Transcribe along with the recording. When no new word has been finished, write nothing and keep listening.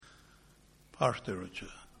Հարթերոջը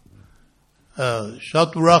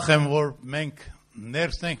շատ ուրախ եմ որ մենք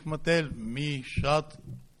ներս ենք մտել մի շատ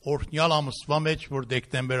օրհնյալ ամսվա մեջ որ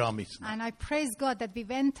դեկտեմբեր ամիսն է And I praise God that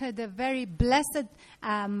we've entered a very blessed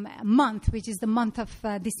month, which is the month of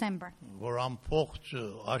December. որ ամբողջ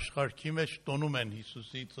աշխարհի մեջ տոնում են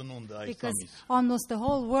Հիսուսի ծնունդը այս Because ամիս almost the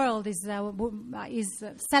whole world is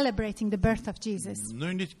celebrating the birth of Jesus.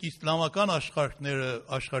 նույնիսկ իսլամական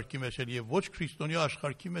աշխարհի մեջ էլ եւ ոչ քրիստոնյա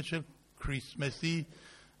աշխարհի մեջ էլ Քրիսմեսի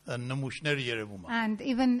նմուշները երևում են And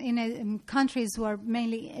even in countries who are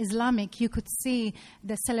mainly Islamic, you could see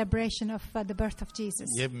the celebration of the birth of Jesus.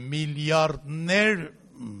 եւ միլիարդներ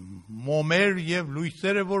մոմեր եւ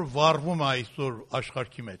լույսերը որ վառվում է այսօր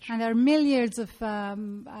աշխարհի մեջ And there are millions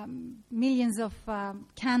of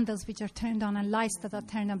candles which are turned on and lights that are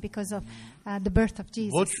turned on because of the birth of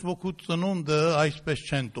Jesus. ոչ ոքի ծնունդը այսպես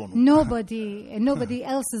չեն տոնում Nobody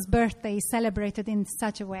else's birthday is celebrated in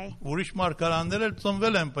such a way. ուրիշ մարգարաններ էլ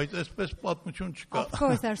ծնվել են բայց այսպես պատմություն չկա Of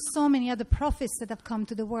course, there are so many other prophets that have come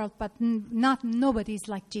to the world, but nobody is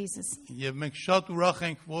like Jesus. եւ մենք շատ ուրախ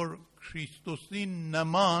ենք որ Քրիստոսի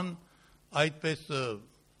նման այդպես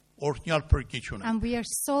օրհնյալ փրկիչ ունենք And we are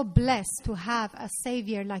so blessed to have a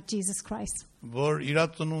Savior like Jesus Christ. որ իր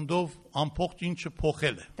ծնունդով ամբողջ ինչը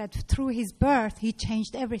փոխել է That through his birth, he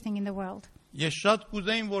changed everything in the world. ես շատ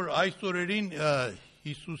կուզեին որ այս օրերին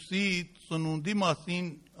Հիսուսի ծնունդի մասին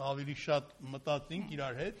ավելի շատ մտածենք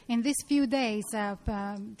իրար հետ In these few days,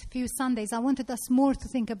 few Sundays, I wanted us more to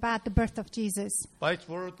think about the birth of Jesus. բայց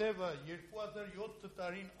որովհետեւ 2007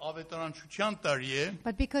 տարին ավետարանչության տարի է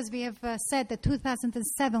But because we have said that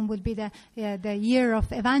 2007 will be the year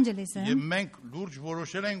of evangelism, եւ մենք լուրջ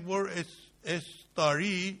որոշել ենք որ այս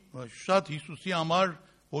տարի շատ Հիսուսի համար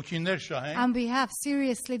ոգիներ շահենք and we have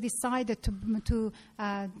seriously decided to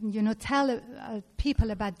tell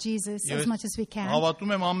people about Jesus as much as we can.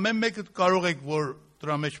 Հավատում եմ ամեն մեկը կարող եք որ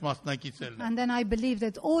դրա մեջ մասնակից ելնեք And then I believe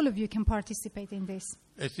that all of you can participate in this.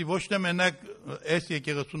 Էսի ոչ թե մենակ այս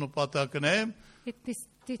եկեղեցու նպատակն է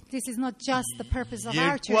This is not just the purpose of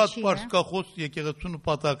our church երկու here. պարսկախոս եկեղեցու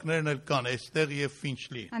նպատակներն էլ կան այստեղ եւ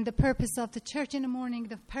Ֆինչլի And the purpose of the church in the morning,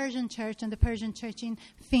 the Persian church and the Persian church in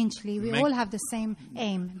Finchley, we all have the same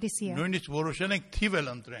aim this year. նույնիսկ որոշել ենք թիվ էլ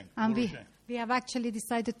ընտրենք And we have actually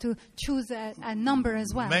decided to choose a number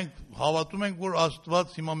as well. մենք հավատում ենք որ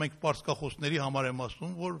Աստված հիմա մենք պարսկախոսների համար եմ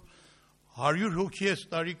ասում որ 100 հոգի է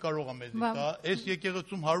տարի կարող է մեզ տա այս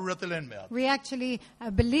եկեղեցում 100-ը էլ են մի հատ We actually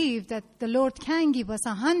believe that the Lord can give us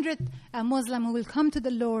 100 Muslim who will come to the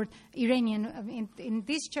Lord Iranian in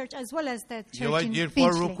this church as well as the եւ church այդ in 200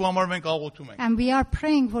 Finchley. հոգու համար մենք աղոթում ենք And we are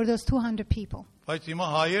praying for those 200 people. բայց հիմա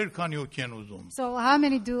հայեր քանի հոգի են ուզում So how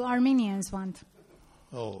many do Armenians want?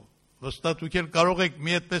 վստահ դուք էլ կարող եք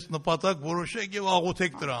մի այդպես նպատակ որոշեք եւ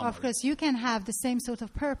աղոթեք դրա Of համար course, you can have the same sort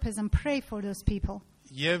of purpose and pray for those people.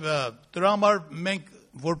 Եվ դրա համար մենք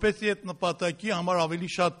որպեսզի այդ նպատակի համար ավելի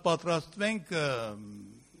շատ պատրաստվենք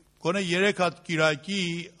գոնե 3 հատ կիրակի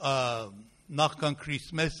նախքան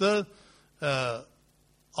Քրիսմեսը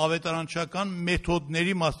ավետարանչական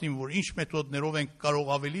մեթոդների մասին որ ինչ մեթոդներով ենք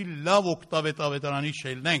կարող ավելի լավ օգտավետարանի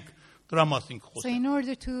շելնենք դրա մասին So խոսենք in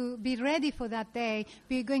order to be ready for that day,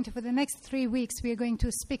 we are going to, for the next 3 weeks, we are going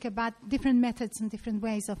to speak about different methods and different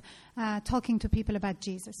ways of talking to people about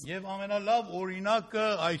Jesus. Եվ ամենալավ օրինակը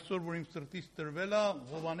այսօր որ իմ սրտից տրվել է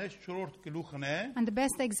Հովհաննես 4-րդ գլուխն է And the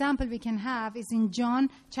best example we can have is in John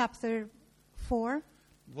chapter 4.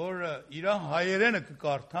 որ իր հայերենը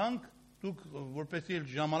կկարդանք դուք որպեսզի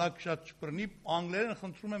ժամանակ շատ չբռնի անգլերեն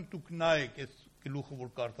խնդրում եմ դուք նայեք այս գլուխը որ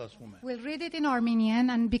կարդացվում է We'll read it in Armenian,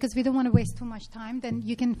 and because we don't want to waste too much time, then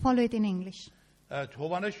you can follow it in English.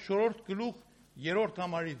 Հովհաննես 4-րդ գլուխ 3-րդ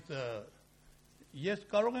համարից ես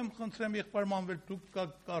կարող եմ խնդրեմ եղբայր Մանվել դուք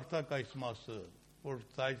կարդաք այս մասը որ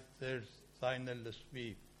ձեր ցայնը լսվի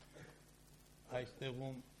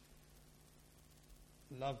այստեղում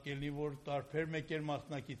լավ կելի որ տարբեր մեկեր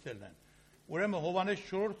մասնակիցել են ուրեմն Հովհաննես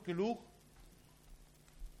 4-րդ գլուխ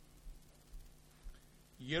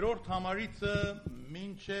 3-րդ համարից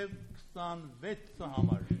մինչև 26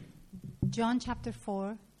 համար John chapter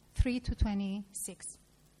 4, 3 to 26.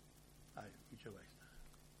 այ միջև այս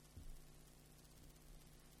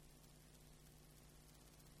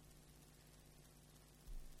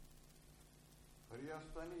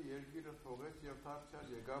Հրեաստանի երկիրը թողեց եւ դարձյալ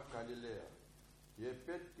եկավ Գալիլեա եւ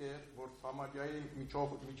պետք է որ Սամարիայի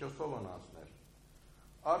միջոցով անցներ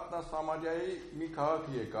Արտնա Սամարիայի մի քաղաք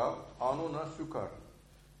եկավ անունը Սուքար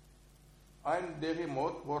Այն դեղի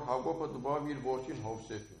մոտ որ Հակոբը դբավ իր որդին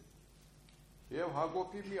Հովսեփին եւ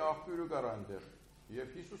Հակոբի մի աղբյուրը կար այնտեղ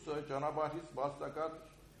եւ Հիսուսը ճանապարհից բացակայ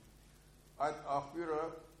այդ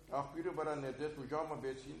աղբյուրը վրա նետեց ու ժամը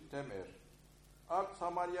 6-ին դեմ էր Արդ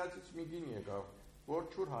Սամարիացից մի գին եկավ, որ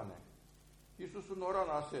ջուր հանե։ Հիսուսը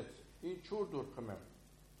նորան ասեց. «Ինչ ջուր դուր խմեմ»,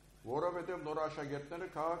 որովհետև նոր աշակերտները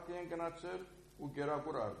քաղաք էին գնացել ու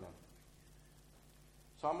գերակուր առնեն։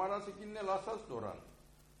 Սամարացի կինն էլ ասաց նորան.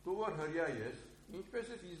 «Դու որ հրյա ես,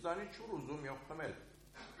 ինչպես ես իզանից ջուր ուզում եւ խմել,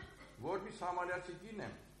 որ մի Սամարիացի կին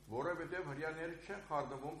եմ, որովհետև հրյաները չեն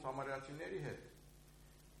խառնվում Սամարիացիների հետ»։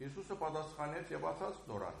 Հիսուսը պատասխանեց եւ ասաց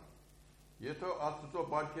նորան. «Եթե Աստծո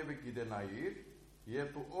բարգեւը գիտենայիր, եւ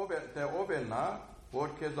դու ով է նա, որ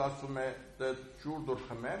քեզ ասում է ջուր դուր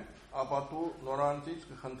խմեմ, ապա դու նորանից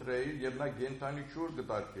կխնդրեիր եւ նա գենթանի ջուր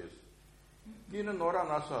կտար քեզ»։ Կինը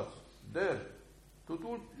նորան ասաց. «Դեր,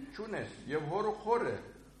 դու չունես եւ հորը խոր է,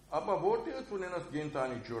 ապա որտեղից ունենաս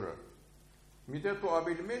գենթանի ջուրը։ Միտեղ դու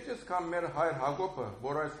ավելի մեծ ես, քան մեր հայր Հակոբը,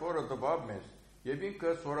 որ այս խորը տվավ մեզ, եւ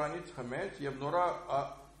ինքը սորանից խմեց եւ նորա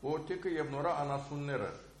որդիքը եւ նորա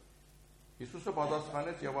անասունները»։ Հիսուսը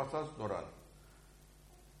պատասխանեց եւ ասաց նորան.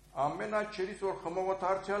 «Ամեն այդ ջրից որ խմողը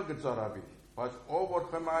դարձյալ կծարավի, բայց ով որ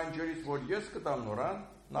խմե այն ջրից, որ ես կտամ նորան,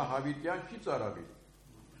 նա հավիտյան չի ծարավի։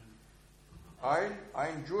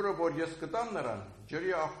 Այն ջուրը, որ ես կտամ նրան,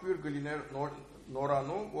 ջրի աղբյուր կլիներ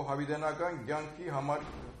նորանում ու հավիտենական կյանքի համար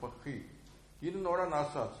պխի»։ Կինը նորան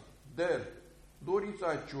ասաց. «Դեր, դուր ինձ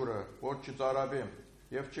այդ ջուրը, որ չծարավեմ,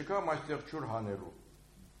 եւ չկամ այստեղ ջուր հանելու»։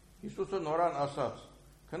 Հիսուսը նորան ասաց.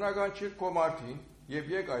 «Քննական քո մարդին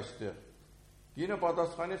եւ եկ այստեղ»։ Կինը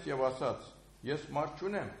պատասխանեց եւ ասաց. «Ես մարդ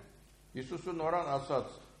չունեմ»։ Հիսուսը նորան ասաց.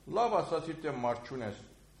 «Լավ ասացիր, թե մարդ չունես,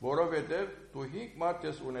 որովհետեւ դու 5 մարդ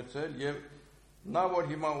ես ունեցել եւ նա որ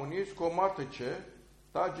հիմա ունիս քո մարդը չէ,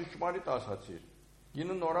 դա ճշմարիտ ասացիր»։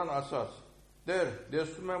 Կինը նորան ասաց. «Տեր,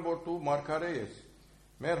 տեսնում եմ, որ դու մարգարե ես։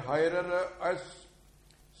 Մեր հայրերը այս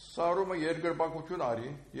սարումը երկրպագություն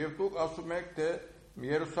արին եւ դուք ասում եք, թե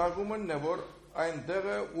Երուսաղեմն է որ այն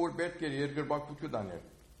տեղը, ուր պետք է երկրպագություն անել»։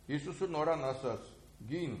 Հիսուսը նորան ասաց.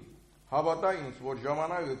 «Գին, հավատա ինձ, որ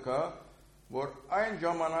ժամանակը կա, որ այն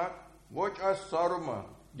ժամանակ ոչ այս սարումը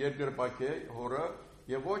երկրպագե հորը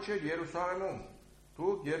եւ ոչ էլ Երուսաղեմում։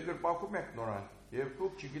 Դուք երկրպագում եք նորան եւ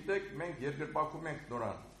դուք չգիտեք մենք երկրպագում ենք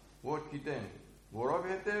նորան, որ գիտեն,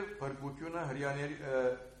 որովհետեւ փրկությունը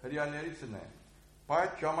հրյաներիցն է։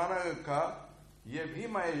 Բայց ժամանակը կա եւ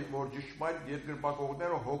հիմա է որ ճշմարիտ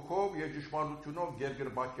երկրպագողները հոգով եւ ճշմարտությունով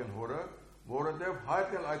երկրպագեն հորը, որովհետև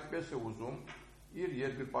հայրն էլ այդպես է ուզում իր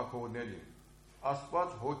երկրպագողներին։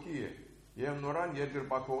 Աստված հոգի է եւ նորան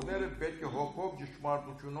երկրպագողները պետք է հոգով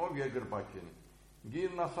ճշմարտությունով երկրպագեն։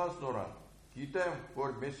 Գիրն ասած նորան. «Գիտեմ,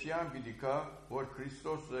 որ Մեսիան պիտի գա, որ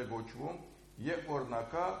Քրիստոս է գոչվում, եւ որ նա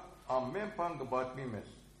գա, ամեն բան կպատմի մեզ»։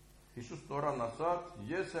 Հիսուս նորան ասաց.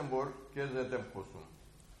 «Ես եմ որ քեզ հետ եմ խոսում»։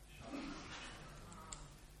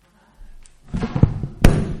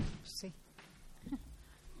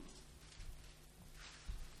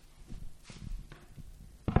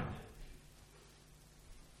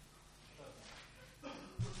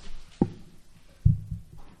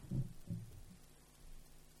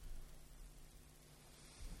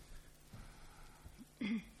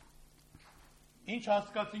 Ինչ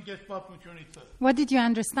հասկացինք այս պատմությունից։ What did you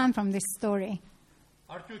understand from this story?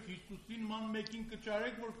 Արդյոք Հիսուսին ման մեկին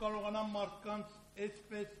կճարեք, որ կարողանա մարդկանց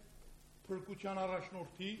այսպես փրկության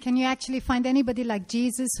առաջնորդի։ Can you actually find anybody like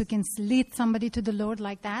Jesus who can lead somebody to the Lord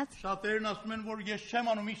like that? Շատերն ասում են, որ ես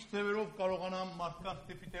չեմ անում ինչ ձևերով կարողանամ մարդկանց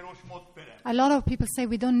դեպի Տերոջ մոտ բերեմ։ A lot of people say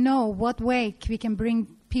we don't know what way we can bring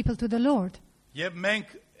people to the Lord. Եվ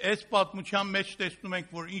մենք այս պատմության մեջ տեսնում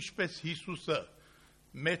ենք, որ ինչպես Հիսուսը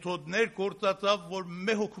մեթոդներ գործածավ, որ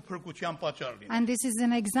մեր հոգու փրկության պատճառ լինի։ And this is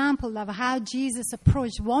an example of how Jesus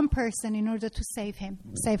approached one person in order to save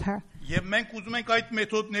her. Եվ մենք ուզում ենք այդ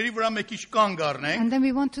մեթոդների վրա մեկ ինչ կանգ առնենք։ And then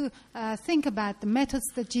we want to think about the methods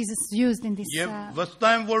that Jesus used in this. Եվ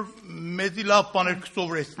վստահ եմ, որ մեզի լավ բաներ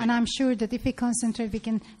կսովորեցնի։ And I'm sure that if we concentrate, we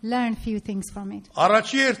can learn few things from it.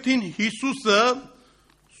 Առաջի հերթին Հիսուսը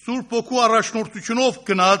Սուրբ Հոգու առաջնորդությունով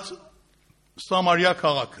գնաց Samaria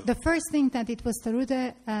քաղաքը։ The first thing that it was through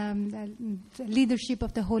the leadership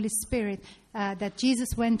of the Holy Spirit that Jesus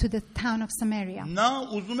went to the town of Samaria.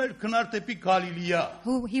 Նա ուզում էր գնալ դեպի Գալիլեա։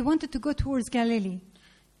 He wanted to go towards Galilee.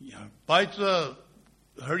 Բայց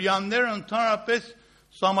հրյանները ընդհանրապես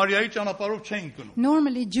Սամարիայի ճանապարհով չէին գնում։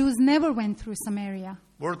 Normally Jews never went through Samaria.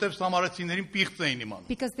 որովհետև սամարացիներին պիղծ էին իմանում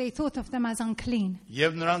because they thought of them as unclean.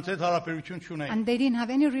 եւ նրանց հետ հարաբերություն չունեին։ And they didn't have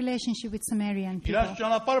any relationship with Samaritan people. Իրաց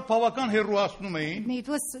ճանապարհը բավական հեռուացնում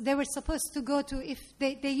էին They were supposed to go to, if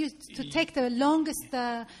they used to take the longest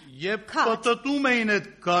եւ cut. պատտում էին այդ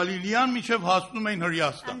Գալիլեան միջև հասնում էին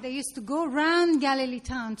Հրեաստան։ And they used to go around Galilee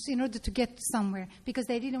towns in order to get somewhere because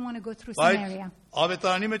they didn't want to go through Բայց Samaria.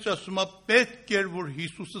 ավետարանի մեջ ասում է պետք էր որ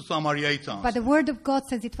Հիսուսը Սամարիայից But անցնի, the word of God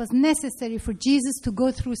says it was necessary for Jesus to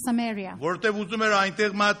go through Samaria որովհետև ուզում էր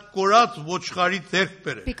այնտեղ մատ կորած ոչխարի ձեռք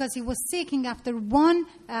բերել։ because he was seeking after one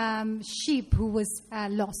sheep who was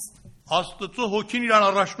lost. Աստծո հոգին իրան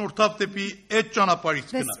առաջնորդավ դեպի այդ ճանապարհից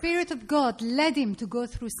The գնալ։ Spirit of God led him to go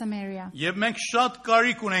through Samaria. Եվ մենք շատ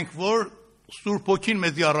կարիք ունենք որ Սուրբ Հոգին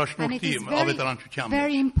մեզի And it առաջնորդի is ավետարանչության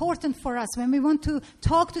very մեջ։ important for us when we want to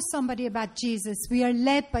talk to somebody about Jesus. We are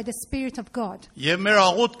led by the Spirit of God. Եվ մեր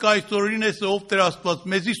աղոթքը այսօրին է ով Տեր Աստված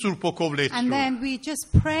մեզի Սուրբ Հոգով And լեցրու։ then we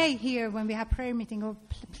just pray here when we have prayer meeting. Oh,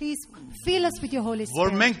 please fill us with your Holy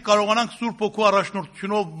Որ Spirit մենք կարողանանք Սուրբ Հոգու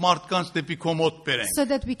առաջնորդությունով մարդկանց դեպի քո մոտ բերենք։ so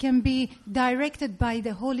that we can be directed by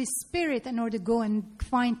the Holy Spirit in order to go and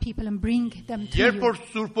find people and bring them to Երբ you. որ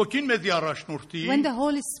Սուրբ Հոգին մեզի առաջնորդի, When the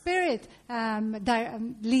Holy Spirit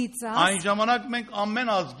leads այն us, ժամանակ մենք ամեն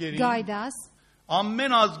ազգերին, guide us,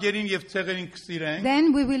 ամեն ազգերին եւ ցեղերին կսիրենք,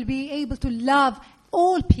 then we will be able to love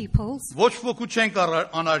all peoples. ոչ ոքու չենք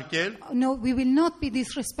անարգել, No, we will not be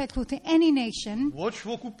disrespectful to any nation. ոչ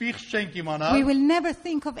ոքու պիղծ չենք We իմանալ, will never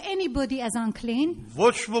think of anybody as unclean.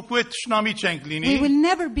 ոչ ոքու հետ թշնամի չենք We լինի, will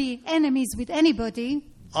never be enemies with anybody.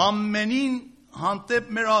 ամենին հանդեպ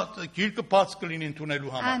մեր գիրկը բաց կլինի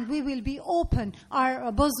ընդունելու համար։ And we will be open. Our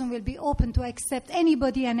bosom will be open to accept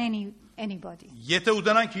anybody and anybody. Եթե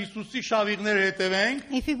ուզենանք Հիսուսի շավիղները հետևենք,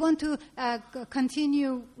 If we want to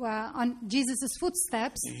continue on Jesus'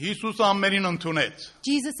 footsteps, Հիսուսը ամենին ընդունեց։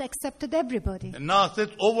 Jesus accepted everybody. Նա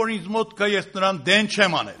ասեց, ով որ ինձ մոտ կա, ես նրան դեն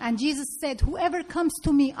չեմ անել։ And Jesus said, whoever comes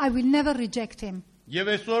to me, I will never reject him. Եվ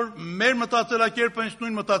այսօր մեր մտածելակերպը ինձ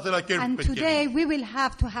նույն մտածելակերպը And պետք է today լինի։ we will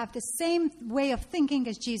have to have the same way of thinking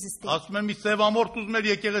as Jesus did. Ասում եմ, մի սևամորթ ուզում էր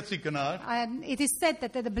եկեղեցի գնար, And it is said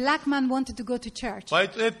that the black man wanted to go to church.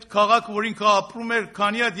 բայց այդ քաղաքը, որ ինքը ապրում էր,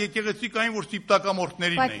 քանի հատ եկեղեցի կային, որ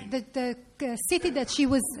սիպտակամորթներին But էին։ the city that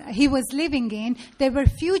he was living in, there were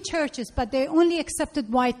few churches, but they only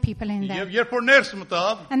accepted white people in them. Եվ երբ որ ներս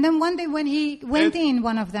մտավ, And then one day when he went in,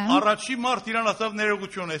 one of them, առաջի մարդ իրան ասավ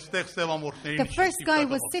ներողություն, այստեղ սևամորթներին the first guy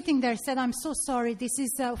was sitting there, said, I'm so sorry, this is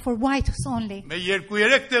for whites only. Մեր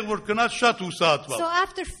երկու-երեք տեղ որ գնաց շատ So հուսահատված։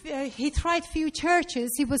 after he tried few churches,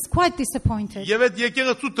 he was quite disappointed. Եվ այդ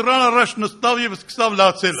եկեղեցու դրան առաջ նստավ եւ սկսավ So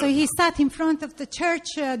լացել։ he sat in front of the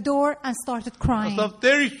church door and started crying. Ասավ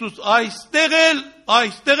Տեր Հիսուս,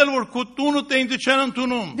 այստեղ էլ որ քո տունը տե ինձ չեն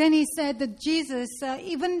ընդունում։ Then he said that Jesus,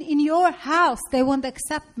 even in your house, they won't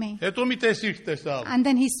accept me. Հետո մի տեսիր տեսավ, And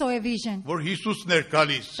then he saw a vision որ Հիսուսն էր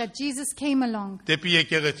գալիս that Jesus came along. դեպի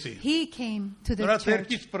եկեղեցի։ He came to the Նրա church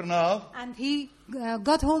ցերկից բռնավ and he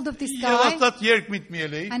got hold of this եւ guy ասաց երկմիտ մի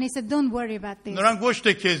էլի։ and he said, don't worry about this. Նրանք ոչ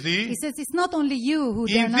թե քեզի, He says, it's not only you who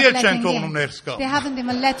they're ինձ not էլ չեն letting թողնում in. ներս գալ։ They haven't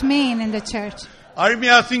even let me in the church. Արի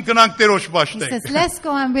միասին գնանք Տերոջ He բաշտենք։ says, let's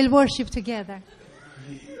go and we'll worship together.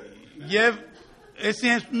 Եվ Էսի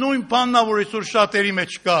հենց նույն բանն է, որ այսօր շատերի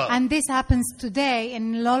մեջ կա։ And this happens today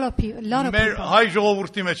in a lot of people. Մեր հայ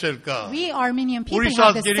ժողովրդի մեջ էլ կա։ We Armenian people Ուրիշ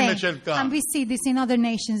have the ազգերի մեջ էլ same. կա։ And we see this in other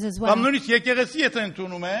nations as Կամ well. նույնիսկ եկեղեցի եթե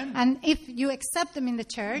ընդունում են, And if you accept them in the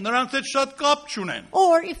church, նրանց հետ շատ կապ չունեն։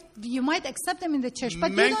 or if you might accept them in the church,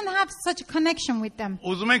 but you Մենք- don't have such a connection with them.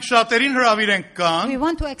 Ուզում ենք շատերին հրավիրենք We կան,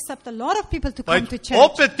 want to accept a lot of people to come բայց to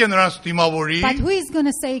ով church. պետք է նրանց դիմավորի, But who is going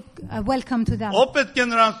to say welcome to them? ով պետք է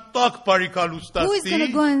նրանց տակ բարիկալուստացի, Who is going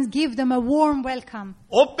to go and give them a warm welcome?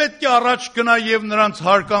 ով պետք է առաջ գնա եւ նրանց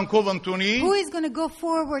հարկանքով ընդունի, Who is going to go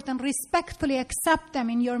forward and respectfully accept them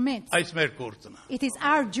in your midst? այս մեր գործն է։ It is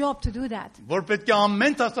our job to do that. Որ պետք է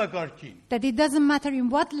ամեն տասակարգին, That it doesn't matter in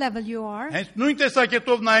what level you are. հենց նույն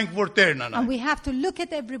տեսակետով նայենք, որ Տերն And անա։ we have to look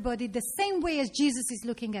at everybody the same way as Jesus is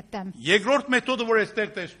looking at them. Երկրորդ մեթոդը, որ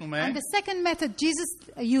այստեղ տեսնում And ենք, the second method Jesus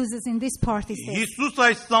uses in this part is this. Հիսուս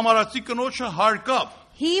այս սամարացի կնոջը հարկավ,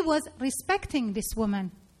 He was respecting this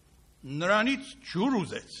woman. նրանից ջուր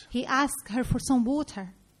ուզեց։ He asked her for some water.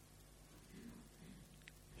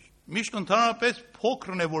 Միշտ ընդհանրապես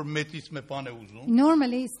փոքրն է, որ մեծից մի բան է ուզում։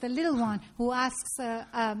 Normally, it's the little one who asks,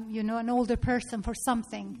 an older person for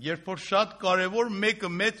something. Երբ որ շատ կարևոր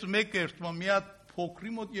մեկը մեծ մեկը երթում մի հատ փոքրի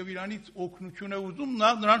մոտ եւ իրանից օգնություն է ուզում, նա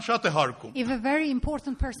նրան շատ է հարգում։ If a very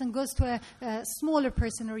important person goes to a smaller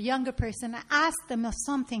person or younger person and asks them of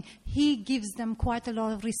something, he gives them quite a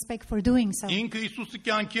lot of respect for doing so. Ինքը Հիսուսի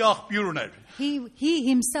կյանքի աղբյուրն էր, He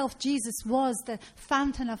himself, Jesus, was the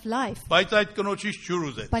fountain of life. բայց այդ կնոջից ջուր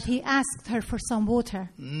ուզեց։ But he asked her for some water.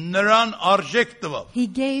 Նրան արժեք տվավ։ He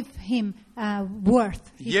gave him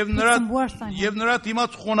worth. He Եվ put some worth on him. նրա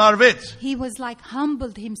դիմաց խոնարհվեց։ He was like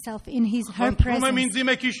humbled himself in her Խնդրում եմ presence. ինձ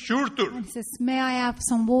մեկից ջուր տուր։ And he says, may I have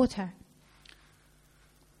some water?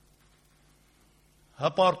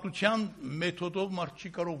 Հպարտության մեթոդով մարդ չի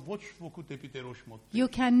կարող ոչ ոքի դեպի Տերոջ մոտ։ You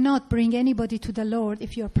cannot bring anybody to the Lord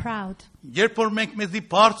if you're proud. Երբ որ մենք մեզի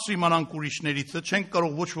բարձր իմանանք ուրիշներիցը, չենք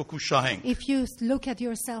կարող ոչ ոքի շահենք։ If you look at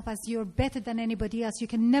yourself as you're better than anybody else, you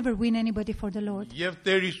can never win anybody for the Lord. Եվ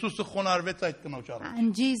Տեր Հիսուսը խոնարհվեց այդ կնոջ առաջ։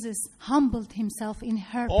 And Jesus humbled himself in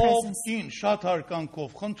her Ով presence. կին շատ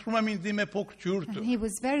հարկանքով, խնդրում եմ ինձ իմ փոքր ջուր And տուր։ he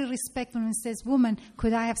was very respectful and says, woman,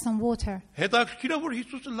 could I have some water? Հետաքրքիր է որ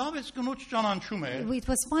Հիսուսը լավ է կնոջ ճանաչում է։ It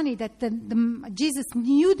was funny that Jesus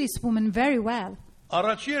knew this woman very well.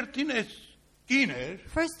 Առաջի երթին էս կին էր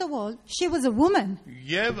First of all, she was a woman.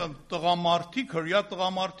 եւ տղամարդիկ, հրյա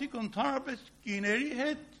տղամարդիկ ընդհանրապես կիների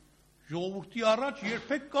հետ ժողովրդի առաջ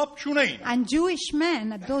երբեք կապ չունեին։ And Jewish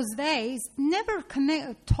men at those days never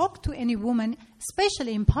talked to any woman,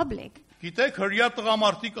 especially in public. Գիտեք, հրյա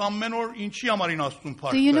տղամարդիկ ամեն օր ինչի համարին Աստծուն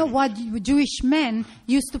Do you know փառք։ what Jewish men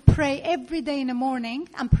used to pray every day in the morning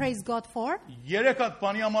and praise God for? Երեք հատ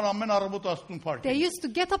բանի համար ամեն առավոտ Աստծուն փառք։ They used to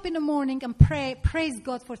get up in the morning and praise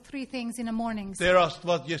God for 3 things in the mornings. Տեր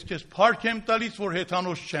Աստված, ես քեզ փառք եմ տալիս, որ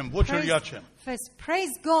հեթանոս չեմ, ոչ հրյա չեմ։ First,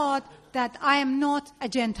 praise God that I am not a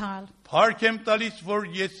Gentile. Փառք եմ տալիս, որ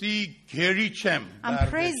եսի գերի չեմ։ And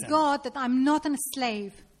praise God that I'm not a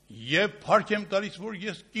slave. Եվ փառք եմ տալիս, որ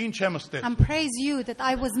ես կին չեմ ստեղծել։ And praise you that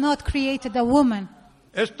I was not created a woman.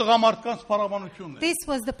 Այս տղամարդկանց փառաբանությունն է։ This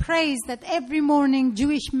was the praise that every morning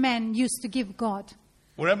Jewish men used to give God.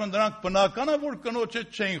 Ուրեմն նրանք բնական է, որ կնոջ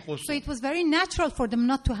հետ չէին So խոսում։ it was very natural for them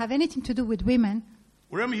not to have anything to do with women.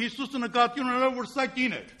 Ուրեմն Հիսուսը նկատի ուներ, որ սա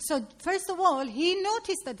կին էր։ So first of all, he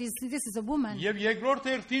noticed that this is a woman. Եվ երկրորդ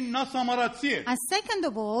հերթին նա սամարացի էր, And second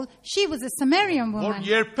of all, she was a Samaritan որ woman.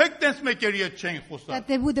 երբեք տես մեկերի հետ չէին խոսալ։ That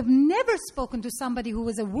they would have never spoken to somebody who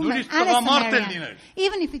was a woman Նույնիսկ and a տղամարդ էլ Samaritan. լիներ։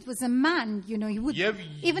 Even if it was a man, you know, he would.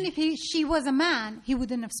 Even if she was a man, he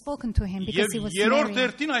wouldn't have spoken to him because he Եվ was երրորդ Samaritan.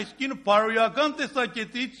 հերթին այս կինը բարոյական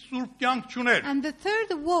տեսակետից սուրբ կյանք չուներ։ And the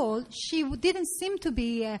third of all, she didn't seem to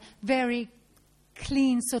be a very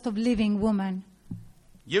clean sort of living woman.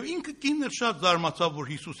 Եվ ինքը կինը շատ զարմացավ, որ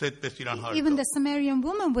Հիսուս այդպես իրան Even the հարգավ։ Samaritan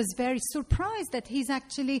woman was very surprised that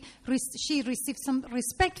she received some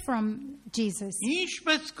respect from Jesus.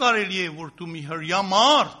 Ինչպես կարելի է, որ դու մի հրյա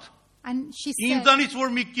մարդ And she said, ինձանից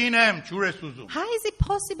որ մի կին եմ, ջուր ես ուզում։ how is it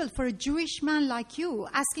possible for a Jewish man like you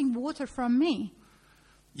asking water from me?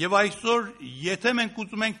 Եվ այսօր, եթե մենք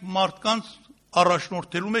ուզում ենք մարդկանց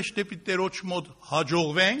առաջնորդելու մեջ դեպի Տերոջ մոտ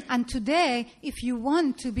հաջողվենք, And today, if you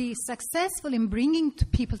want to be successful in bringing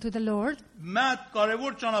people to the Lord, մեծ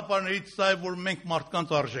կարևոր ճանապարհներից սա է, որ մենք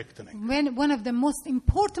մարդկանց արժեք տնենք։ one of the most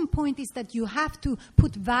important points is that you have to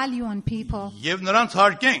put value on people Եվ նրանց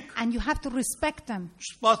հարգենք։ and you have to respect them.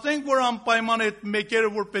 Չսպասենք, որ անպայման այդ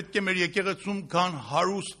մեկերը, որ պետք է մեր եկեղեցում կան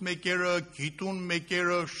հարուստ մեկերը, գիտուն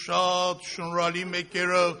մեկերը, շատ շնորհալի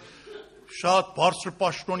մեկերը, շատ բարձր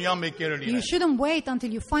պաշտոնյա մեկերը You լինեն։ shouldn't wait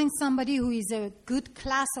until you find somebody who is a good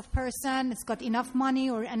class of person, has got enough money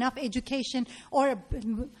or enough education or a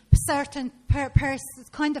certain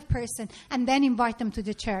kind of person, and then invite them to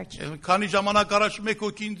the church. Քանի ժամանակ առաջ մեկ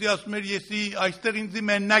հոգի ինձ ասում էր, եսի այստեղ ինձ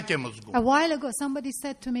մենակ եմ զգում։ A while ago, somebody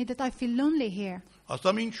said to me that I feel lonely here.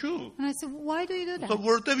 Ասամ ինչու։ And I said, why do you do that?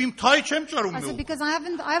 Որովհետև իմ թայ չեմ ճարում I said, նու։ because I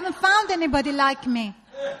haven't found anybody like me.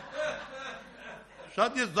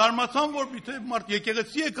 Շատ ես զարմացան, որ միթե մարդ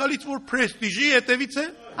եկեղեցի է գալիս, որ պրեստիժի հետևից է։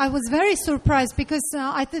 I was very surprised because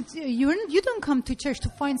I thought you don't come to church to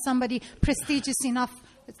find somebody prestigious enough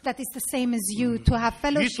that is the same as you to have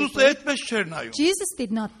fellowship Հիսուսը with. այդպես չէր նայում։ Jesus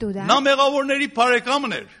did not do Նա that. մեղավորների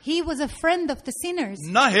բարեկամն էր։ He was a friend of the sinners.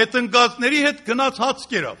 Նա հետընկածների հետ գնաց հաց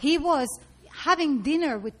կերավ։ He was having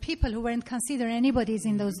dinner with people who weren't considered anybody's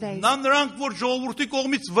in those days. Նա նրանք, որ ժողովրդի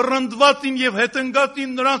կողմից վռնդված են եւ հետընկած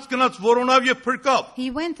են, նրանց գնաց որոնավ եւ փրկավ։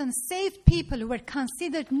 He went and saved people who were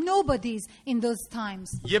considered nobodies in those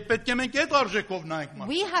times. Եվ պետք է մենք այդ արժեքով նայենք մարդ։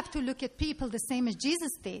 We have to look at people the same as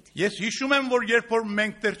Jesus did. Ես հիշում եմ, որ երբ որ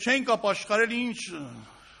մենք դեռ չենք ապաշխարել, ինչ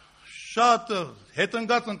շատ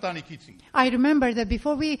հետընկած ընտանիքից ենք։ I remember that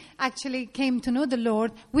before we actually came to know the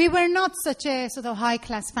Lord, we were not such a sort of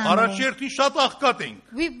high-class family. Առաջի հերթին շատ աղքատ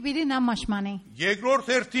ենք։ We didn't have much money.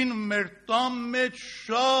 Երկրորդ հերթին մեր տան մեջ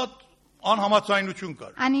շատ անհամաձայնություն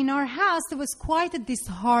կար։ And in our house, there was quite a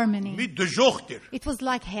disharmony. Մի դժոխք էր։ It was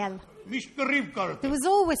like hell. Միշտ կռիվ կար։ There was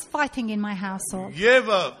always fighting in my household.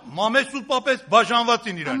 Եվ մամես ու պապես բաժանված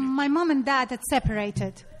են իրանի։ My mom and dad had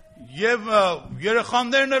separated. Եվ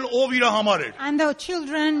երեխաներն էլ ով իր համար էր։ And the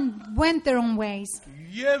children went their own ways.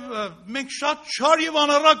 Եվ մենք շատ չար եւ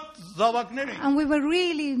անառակ զավակներ ենք։ And we were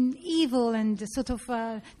really evil and sort of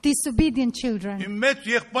disobedient children. Իմ մեծ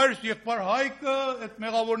եղբայր Հայկը այդ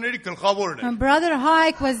մեղավորների գլխավորն My էր։ brother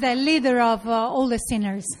Haik was the leader of all the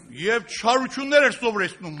sinners. Եվ չարություններ էր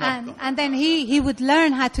սովորեցնում մարդկանց։ And then he would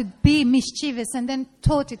learn how to be mischievous and then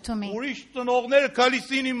taught it to me. Ուրիշ ծնողները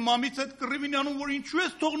գալիսին իմ մամից այդ կռիվին անում, որ ինչու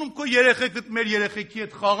ես թողնում քո երեխեքդ մեր երեխեքի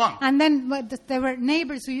հետ խաղան։ And then there were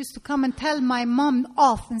neighbors who used to come and tell my mom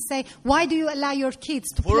off and say, why do you allow your kids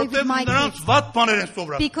to play with Որովհետև my նրանց kids? վատ բաներ են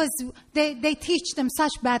սովորած։ Because they teach them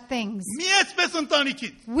such bad things. Մի այսպես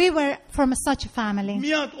ընտանիքից։ We were from such a family.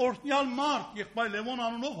 Մի հատ օրհնյալ մարդ, եղբայր Լևոն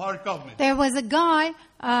անունով հարկավ մեզ։ There was a guy,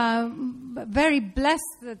 very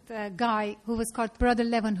blessed guy who was called Brother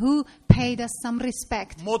Levin, who paid us some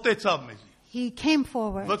respect. Մոտեցավ մեզ։ He came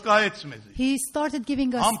forward. Վկայեց մեզ։ He started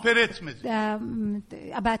giving us Համբերեց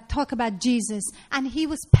մեզ։ talk about Jesus, and he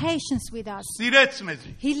was patient with us. Սիրեց մեզ։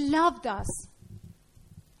 He loved us,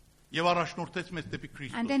 Եվ առաջնորդեց մեզ դեպի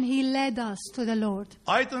Քրիստոս։ and then he led us to the Lord.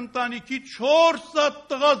 Այդ ընտանիքի 4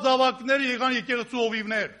 տղա զավակներ եղան եկեղեցու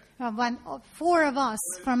ովիվներ։ When 4 of us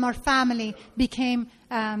from our family became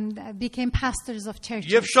pastors of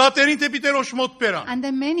churches. Եվ շատերին դեպի Տերոջ մոտ բերան։ And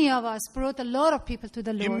then many of us brought a lot of people to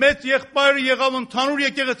the Իմ Lord. մեծ եղբայրը եղավ ընդհանուր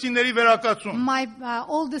եկեղեցիների վերակացում։ My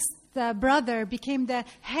oldest brother became the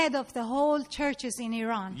head of the whole churches in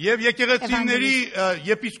Iran. Եվ եկեղեցիների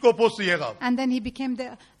եպիսկոպոսը եղավ։ And then he became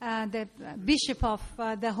the bishop of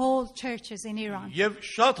the whole churches in Iran. Եվ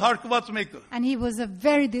շատ հարգված մեկը։ And he was a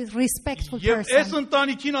very respectful Եվ այս person.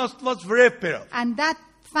 ընտանիքին Աստված վրեժ բերավ։ And that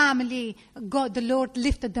family, God, the Lord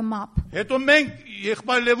lifted them up. Հետո մենք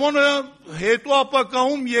եղբայր Լևոնը հետո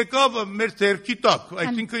ապակայում եկավ մեր ձեռքի տակ,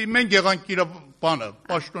 այսինքն մենք եղանք իր բանը,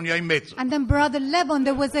 պաշտոնյայի մեծը։ And then Brother Levon,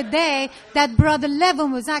 there was a day that Brother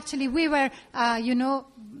Levon was actually, Brother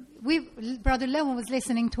Levon was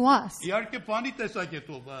listening to us. Իհարկե բանի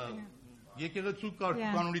տեսակետով, եկեղեցու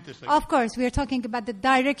կանոնի տեսակետով։ Of course, we are talking about the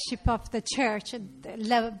directorship of the church.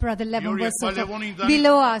 Brother Levon was sort of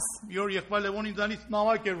below us. Յոր եղբայր Լևոնը ինձանից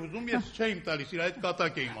նամակ էր ուզում, ես չէի տալիս, իր այդ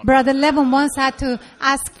կատակ էի իմանում։ Brother Levon once had to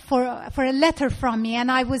ask for a letter from me, and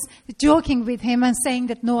I was joking with him and saying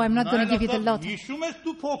that no, I'm not going to give you the letter. Հիշում ես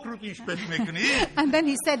դու փոքրուց ինչպես մեկնի։ And then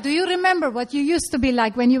he said, do you remember what you used to be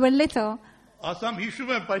like when you were little? Ասամ հիշում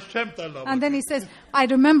եմ, բայց չեմ տալու։ And then he says, I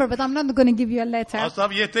remember, but I'm not going to give you a letter.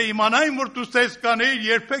 Ասամ եթե իմանային որ դու ցես կանեիր,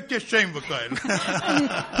 երբեք քեզ չեմ վկայել։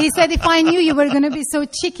 He said, if I knew you were going to be so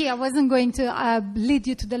cheeky, I wasn't going to lead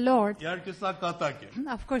you to the Lord. Իհարկե սա կատակ է։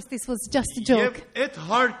 Of course, this was just a joke. Եվ այդ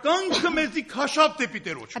հարկանքը մեզի քաշավ դեպի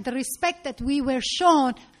Տերոջ։ And the respect that we were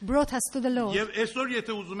shown brought us to the Lord. Եվ այսօր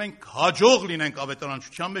եթե ուզում ենք հաջող լինենք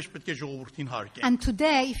ավետարանչության մեջ, պետք է ժողովրդին հարգենք։ And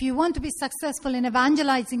today, if you want to be successful in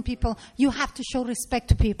evangelizing people, you have to show respect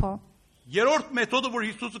to people. Երրորդ մեթոդը, որ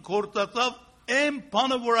Հիսուսը գործածավ, այն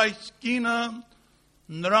բանը, որ այս կինը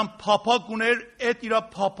նրան փափակ ուներ, այդ իր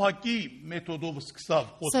փափակի մեթոդով սկսավ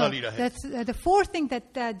So խոսալ իր հետ։ the fourth thing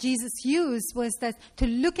that Jesus used was that to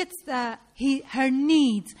look at her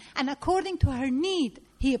needs, and according to her need,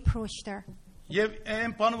 he approached her. Եվ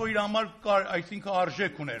այն բանը, որ իր համար կար, այսինքն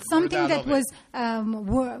արժեք ուներ։ Something that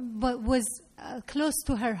was close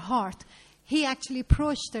to her heart. He actually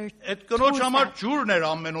approached her. Այդ կնոջ համար ջուրն էր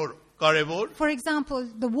ամեն օր կարևոր։ For example,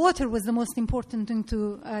 the water was the most important thing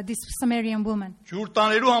to this Samaritan woman. Ջուր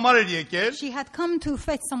տանելու համար էր եկել։ She had come to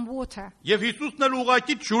fetch some water. Եվ Հիսուսն էլ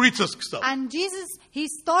ուղղակի ջուրիցը սկսավ։ And Jesus, he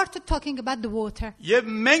started talking about the water. Եվ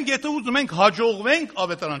մենք եթե ուզում ենք հաջողվենք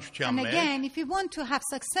ավետարանչության And մեջ, again, if we want to have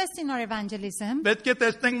success in our evangelism, պետք է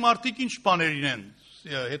տեսնենք մարդիկ ինչ բաներ իրեն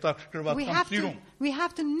հետաքրքրված կամ սիրում։ we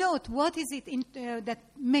have to note what is it that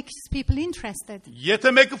makes people interested. Եթե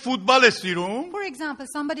մեկը ֆուտբալ է սիրում, For example,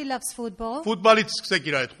 somebody loves football. ֆուտբալից սկսեք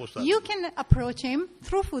իր հետ խոսալ։ You can approach him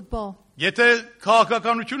through football. Եթե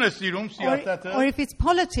քաղաքականություն է սիրում, Or սիասաթը, if it's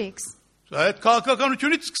politics, Այդ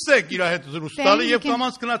քաղաքականությունից սկսեք իր հետ զրույց Then տալը you եւ can-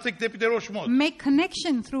 կամած գնացեք դեպի Տերոջ մոտ։ Make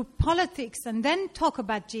connection through politics and then talk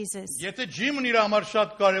about Jesus. Եթե ջիմն իր համար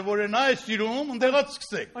շատ կարեւոր է, նա է սիրում, ընդեղած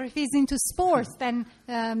սկսեք։ Or if he's into sports,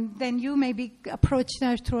 then you maybe approach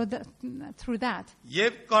her through that.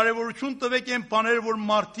 Եվ կարեւորություն տվեք այն բաները, որ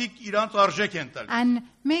մարդիկ իրանց արժեք են տալիս։ And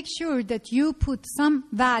make sure that you put some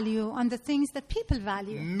value on the things that people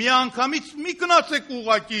value. Միանգամից մի գնացեք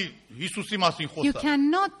ուղակի Հիսուսի մասին You խոսալ։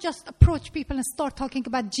 cannot just approach people and start talking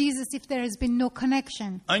about Jesus if there has been no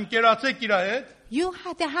connection. Ընկերացեք իր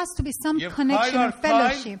հետ There has to be some Եվ connection քայլ or առ քայլ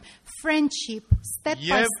fellowship, friendship, step by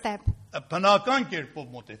եւ step. բնական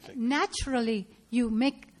կերպով մոտեցեք։ Naturally, you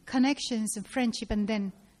make connections and friendship and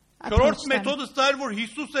then approach Չորրորդ them. մեթոդը սա էր, որ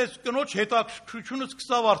Հիսուսը այս կնոջ հետաքրքրությունը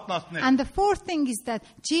սկսավ արթնացնել։ And the fourth thing is that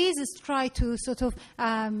Jesus tried to sort of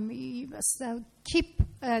keep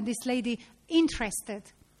this lady interested.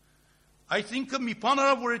 Այսինքն մի բան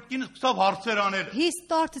արա, որ այդ կինը սկսավ հարցեր անել։ He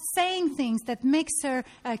started saying things that makes her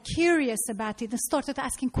curious about it and started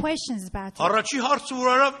asking questions about it. Առաջի հարցը որ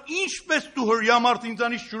արավ, ինչպես դու հրյա մարդ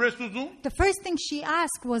ինձանից ջուրես ուզում։ The first thing she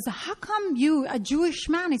asked was, how come you, a Jewish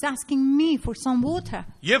man, is asking me for some water?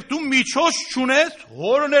 Եվ դու միջոց չունես,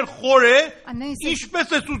 հորն էր խոր է, And then he says- ինչպես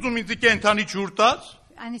ես ուզում ինձ կենթանի ջուր տաս։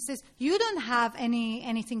 And he says, you don't have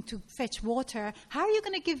anything to fetch water. How are you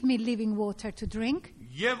going to give me living water to drink?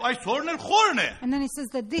 Եվ այս հորն էլ խորն է։ And then he says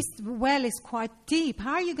that this well is quite deep.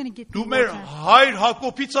 How are you going to get me Դու մեր water? հայր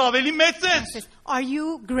Հակոբից ավելի մեծ He ես, says, are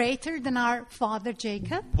you greater than our father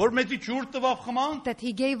Jacob, որ մեծի ջուր տվավ խման։ that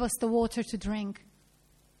he gave us the water to drink?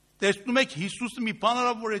 Տեսնում եք Հիսուսը մի բան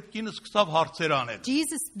արավ, որ այդ կինը սկսավ հարցեր անել։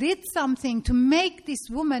 Jesus did something to make this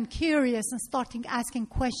woman curious and starting asking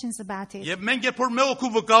questions about it. Եվ մենք երբ որ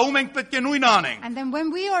մեղօքու վկայում ենք, պետք է նույնը անենք։ And then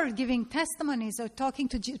when we are giving testimonies or talking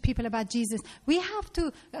to people about Jesus, we have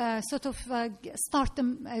to start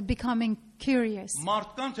them becoming curious.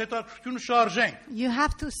 Մարդկանց հետաքրքրությունը շարժենք։ You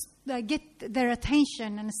have to get their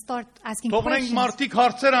attention and start asking Թողնենք questions. մարդիկ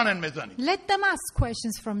հարցեր անեն մեզանից։ Let them ask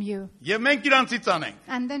questions from you. Եվ մենք իրանցից անենք։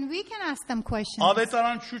 And then we can ask them questions.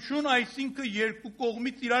 Ավետարանչություն, այսինքն երկու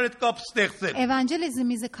կողմից իրար հետ կապ ստեղծել։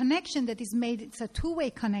 Evangelism is a connection that is made, it's a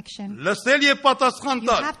two-way connection. Լսել եւ պատասխան You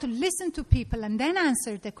տալ։ have to listen to people and then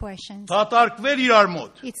answer the questions. Դատարկվել իրար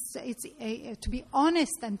մոտ։ It's to be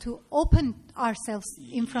honest and to open ourselves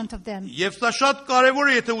in front of them. Եվ սա շատ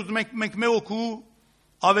կարեւոր է, եթե ուզում ենք մենք մեղօքու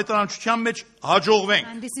ավետարանչության մեջ հաջողվենք։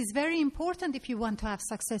 And this is very important if you want to have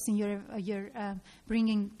success in your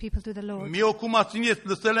bringing people to the Lord. Մի օքու մասին ես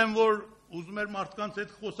լսել եմ, որ ուզում էր մարդկանց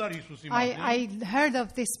հետ խոսար Հիսուսի մասին։ I heard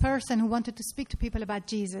of this person who wanted to speak to people about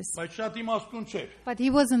Jesus, Բայց շատ իմաստուն չէր։ but he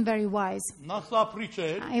wasn't very wise. Նա սափրիչ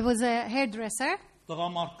էր, He was a hairdresser,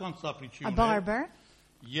 տղամարդկանց սափրիչի a ուներ։ barber,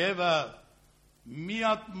 Եվ մի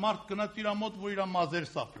հատ մարդ գնաց իր մոտ, որ իր մազեր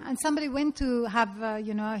սափրի։ and somebody went to have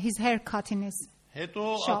his hair cut in his. Հետո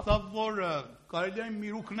Shop. ասավ, որ կարելի է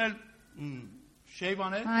միրուքն էլ շեյվ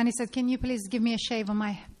անել։ And he said, "Can you please give me a shave on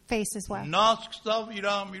my face as well?" Նա սկսավ իր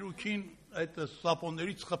միրուքին այդ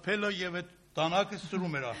սապոններից խփելը եւ այդ տանակը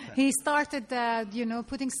սրում էր արդեն։ He started,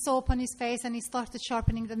 putting soap on his face, and he started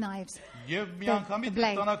sharpening the knives. Եվ մի The անգամից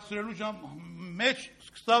blade. տանակ սրելու ժամ մեջ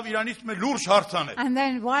սկսավ իրանից մե լուրջ հարց անել։ And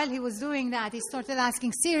then while he was doing that, he started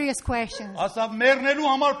asking serious questions. Ասավ մեռնելու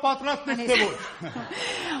համար պատրաստ And եք he թե said,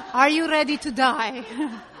 ոչ։ "Are you ready to die?"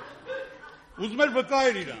 Ուզում էր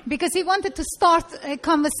վկայել իրան։ Because he wanted to start a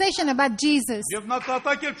conversation about Jesus. Եվ նա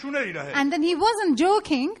տատակ էլ չուներ իր հետ։ And then he wasn't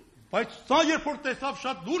joking. Բայց սա երբ որ տեսավ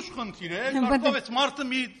շատ լուրջ խնդիր է, But կարծավ էս մարդը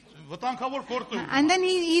մի վտանգավոր գործ է։ And then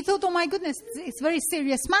he thought, oh my goodness, it's a very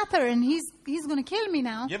serious matter, and he's going to kill me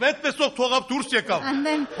now. Եւ այդպեսով թողավ դուրս եկավ։ And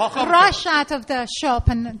then Փախավ։ rushed out of the shop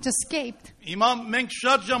and just escaped. Հիմա մենք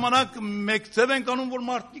շատ ժամանակ մեկ ձև ենք անում, որ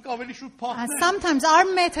մարդիկ ավելի շուտ And փախնեն։ sometimes our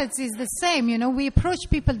methods is the same, we approach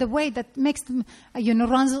people the way that makes them,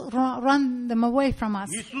 run them away from us.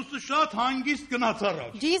 Հիսուսը շատ հանգիստ գնաց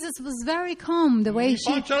առաջ։ Jesus was very calm the way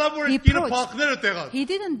Բան չարավ, որ he այդ կինը approached. փախները տեղած։ He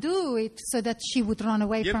didn't do it so that she would run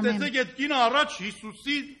away Եվ from him. տեսեք այդ կինը առաջ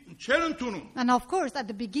Հիսուսի չեր ընդունում։ And of course, at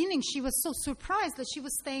the beginning, she was so surprised that she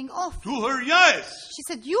was staying off. Դու հրյա ես։ She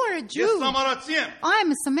said, "You are a Ես Jew. սամարացի եմ։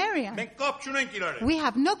 I'm a Samaritan. Մենք կապ չունենք իրար հետ։ We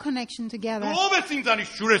have no connection together. Դու ով ես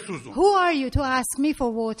ինձանից ջուրես ուզում։ Who are you to ask me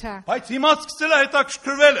for water?" Բայց հիմա սկսել է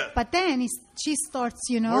հետաքրքրվելը։ But then she starts,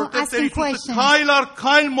 Որտեղ asking Հիսուսը questions. քայլ առ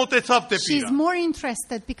քայլ մոտեցավ դեպի She's իրան։ more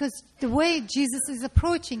interested because the way Jesus is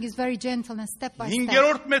approaching is very gentle and step by step.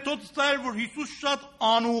 Հինգերորդ մեթոդը սա էր, որ Հիսուս շատ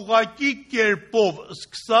անուղղակի կերպով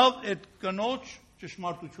սկսավ այդ կնոջ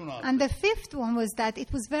ճշմարտությունը ասել։ And the fifth one was that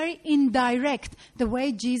it was very indirect, the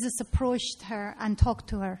way Jesus approached her and talked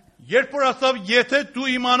to her. Երբ որ ասավ, եթե դու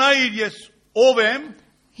իմանայիր ես ով եմ,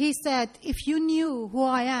 He said, if you knew who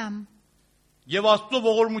I am, եւ Աստծո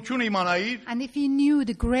ողորմությունը իմանայիր, and if you knew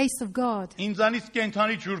the grace of God, ինձանից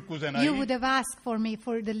կենթանի ջուր you կուզենայի։ would have asked for me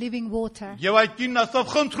for the living water. Եվ այդ կինն ասավ,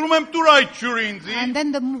 խնդրում եմ տուր այդ ջուրը ինձի։ And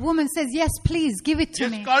then the woman says, yes, please, give it to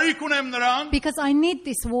Ես me, կարիք ունեմ նրան։ because I need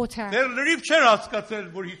this water. Դեռ լրիվ չէր հասկացել,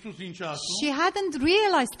 որ Հիսուս ինչ է ասում։ She hadn't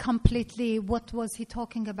realized completely what was he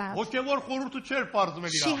talking about. Հոգևոր խորհուրդը չէր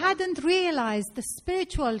բարձվել She իր։ hadn't realized the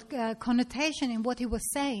spiritual connotation in what he was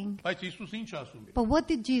saying. Բայց Հիսուս ինչ ասում է։ But what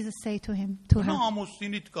did Jesus say to him? Նա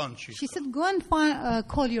ամուսինիդ կանչի։ She said, go and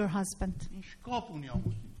call your husband. Ինչ կապ ունի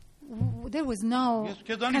ամուսին։ There was no Ես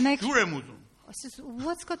քեզանից connection. ջուր եմ ուզում։ I says,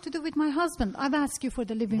 what's got to do with my husband? I've asked you for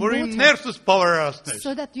the living Որ իմ water ներսս բավարարացնես։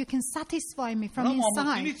 so that you can satisfy me from Համ inside.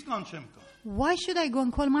 ամուսինից կանչեմ կա։ Why should I go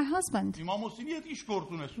and call my husband? Իմ ամուսինի հետ ինչ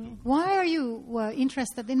գործ ունես դու։ Why are you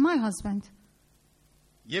interested in my husband?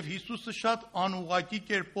 Եվ Հիսուսը շատ անուղակի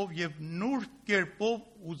կերպով եւ նուրբ կերպով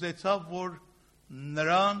ուզեցավ, որ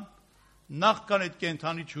նրան նախքան այդ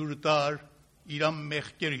կենթանի ջուրը տար, իր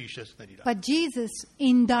մեղքերը հիշեցներ իրան։ But Jesus,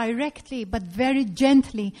 indirectly but very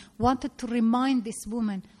gently, wanted to remind this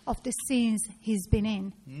woman of the sins he's been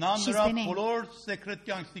in. Նա She's նրա been in. բոլոր սեկրետ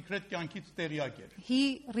կյանքից տեղյակ էր։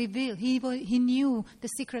 He revealed, he knew the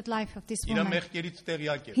secret life of this Իր woman. մեղքերից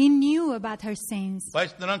տեղյակ էր։ He knew about her sins,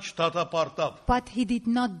 Բայց նրան չդատապարտավ։ but he did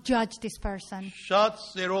not judge this person. Շատ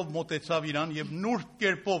սերով մոտեցավ իրան եւ նուրբ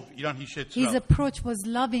կերպով իրան His հիշեցավ։ approach was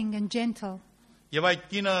loving and gentle. Եվ այդ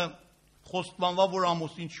կինը խոստմանվավ, որ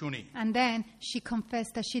ամուսին չունի։ And then she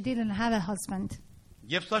confessed that she didn't have a husband.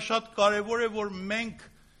 Եվ սա շատ կարևոր է, որ մենք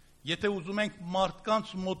եթե ուզում ենք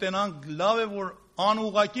մարդկանց մոտենանք, լավ է, որ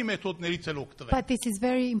անուղակի մեթոդներից էլ օգտվենք։ But this is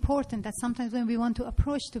very important that sometimes when we want to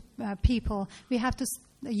approach to people, we have to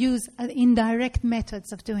use indirect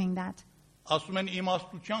methods of doing that. Ասում են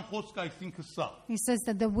իմաստության խոսք այսինքն սա, He says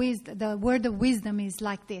that the word of wisdom is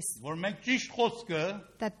like this, որ մենք ճիշտ խոսքը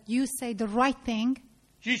that you say the right thing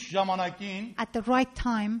ճիշտ ժամանակին, at the right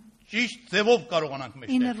time, ճիշտ ձևով կարողանանք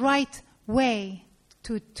in a մեջտեղ։ right way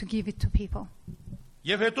to give it to people.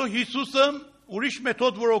 Եվ հետո Հիսուսը ուրիշ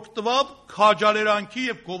մեթոդ, որ օգտվավ, քաջալերանքի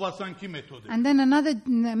եւ գովասանքի մեթոդ է։ And then another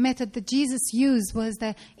method that Jesus used was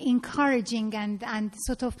the encouraging and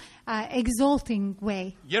sort of exalting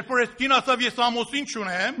way. Երբ որ այս կին ասավ, ես ամուսին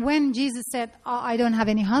չունեմ, When Jesus said, I don't have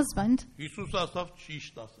any husband, Հիսուս ասավ,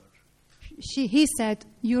 ճիշտ ասար։ he said,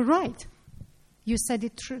 you're right. You said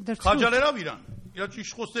it the truth. Քաջալերավ իրան, իր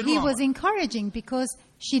ճիշտ խոսելու He was համար։ encouraging because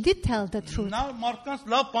she did tell the truth. Նա մարդկանց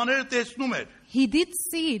լավ բաները տեսնում էր He did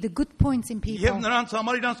see the good points in եւ people. նրանց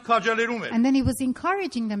համար իրանց քաջալերում էր։ And then he was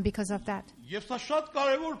encouraging them because of that. Եվ սա շատ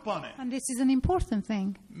կարևոր բան է։ And this is an important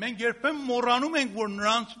thing. Մենք երբեմն մոռանում ենք, որ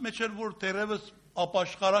նրանց մեջ էլ որ դեռևս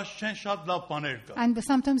ապաշխարած չեն, շատ լավ բաներ կա։ And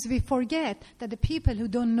sometimes we forget that the people who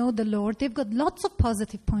don't know the Lord, they've got lots of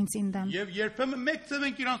positive points in them. Եվ երբեմն մեկ ձև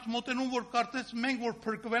ենք իրանց մոտենում, որ կարծես մենք որ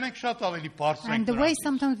փրկվենք շատ ավելի բարձր And ենք the way նրանցից։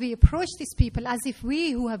 sometimes we approach these people as if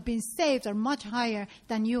we who have been saved are much higher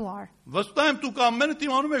than you are. Վստահ եմ դուք ամենը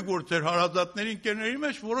իմանում եք, որ ձեր հարազատների ընկերների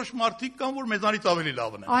մեջ որոշ մարդիկ կան, որ մեզանից ավելի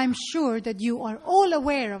լավն են։ I'm sure that you are all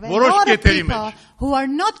aware of a Որոշ lot of կետերի people մեջ։ who are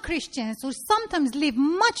not Christians, who sometimes live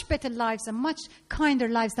much better lives and much kinder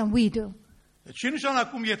lives than we do. Չի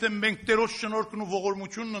նշանակում, եթե մենք Տերոջ շնորհքն ու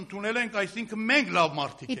ողորմությունն ընդունել ենք, այսինքն մենք լավ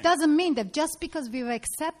մարդիկ It ենք։ doesn't mean that just because we've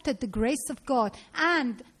accepted the grace of God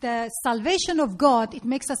and the salvation of God, it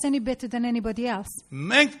makes us any better than anybody else.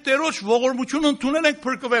 Մենք Տերոջ ողորմությունն ընդունել ենք,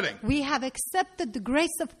 փրկվել ենք։ We have accepted the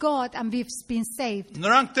grace of God and we've been saved.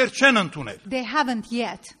 Նրանք դեռ չեն ընդունել, They haven't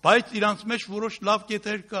yet, բայց իրանց մեջ որոշ լավ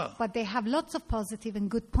կետեր կա։ but they have lots of positive and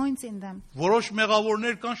good points in them. Որոշ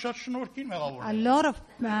մեղավորներ կան, շատ շնորհքին A մեղավորներ։ lot of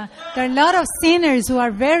there are a lot of sinners who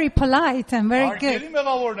are very polite and very Արկելի good,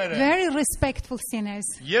 մեղավորներ են։ very respectful sinners.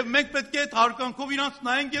 Եվ մենք պետք է այդ հարկանքով իրանց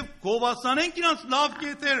նայենք եւ գովասանենք իրանց լավ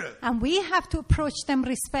կետերը։ And we have to approach them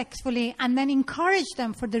respectfully and then encourage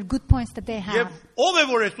them for the good points that they Եվ have. ով է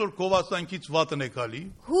որ այսօր գովասանքից վատն է գալի։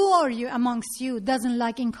 Who are you amongst you doesn't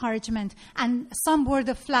like encouragement and some word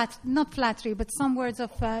of not flattery, but some words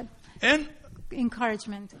of Այն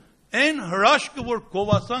encouragement? Այն հրաշքը, որ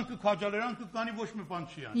գովասանքը քաջալերանքը կանի ոչ մի բան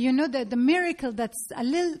չի անի։ You know that the miracle that a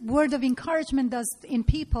little word of encouragement does in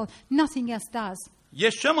people, nothing else does.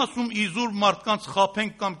 Ես չեմ ասում իզուր մարդկանց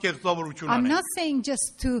խափենք կամ կեղծավորություն I'm անենք։ not saying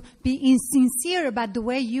just to be insincere about the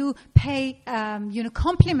way you pay,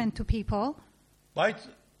 compliment to people. Բայց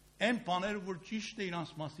այն բաները, որ ճիշտ է իրանց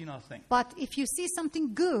մասին ասենք։ But if you see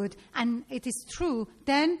something good and it is true,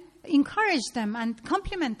 then encourage them and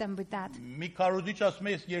compliment them with that. Մի քարոզիչ ասում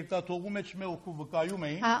է, ես երկաթողու մեջ մի օկու վկայում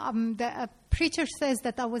էի, The preacher says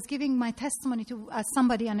that I was giving my testimony to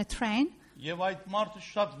somebody on a train, Եվ այդ մարդը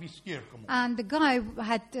շատ վիսկի էր խմում։ And the guy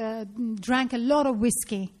had drank a lot of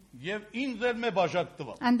whiskey. Եվ ինձ էլ մի բաժակ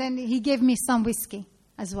տվավ։ And then he gave me some whiskey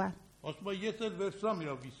as well. Ասում եմ ես էլ վերցրամ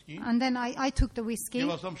իր վիսկի And then I took the whiskey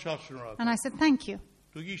եւ ասամ շատ շնորհակալ։ and I said, thank you.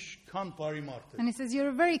 Դու իշքան բարի մարդ ես։ And he says,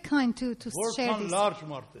 you're very kind to share Որքան this. լարջ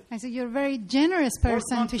մարդ ես։ I said, you're a very generous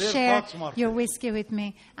person to share your whiskey with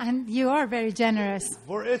me. And you are very generous.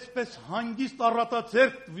 Որ այսպես հանգիստ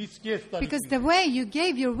առատացերտ վիսկի ես տալիս։ Because the way you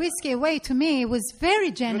gave your whiskey away to me was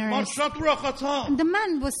very generous. Մարդ շատ ուրախացա։ And the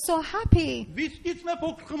man was so happy. Վիսկից մի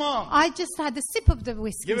փոքր խմամ։ I just had a sip of the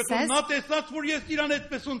whiskey, Եվ he says. նա տեսած որ ես իրան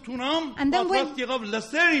այդպես ընդունամ, And then պատրաստ եղավ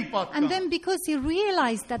լսեր իմ պատկան։ And then because he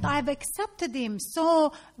realized that I've accepted him so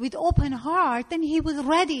with open heart, then he was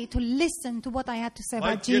ready to listen to what I had to say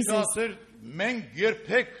about Բայց Jesus. եկասեր մենք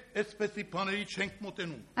երբեք այսպեսի բաների չենք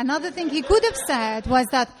մոտենում։ Another thing he could have said was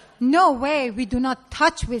that no way we do not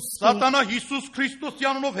touch whiskey. Սատանա Հիսուս Քրիստոսի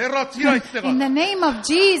անունով հեռացիր այստեղը։ In the name of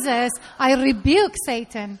Jesus, I rebuke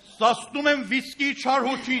Satan. Սաստում եմ վիսկի չար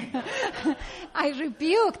հոգին։ I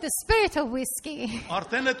rebuke the spirit of whiskey.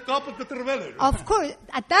 Արդեն այդ կապը կտրվել էր։ Of course,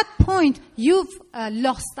 at that point, you've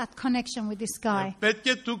lost that connection with this guy. Պետք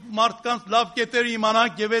է դուք մարդկանց լավ կետերը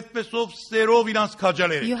իմանաք եւ այդպեսով սերով իրանց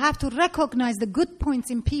քաջալերեք։ You have to recognize the good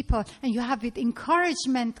points in people, and you have with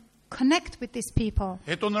encouragement connect with these people.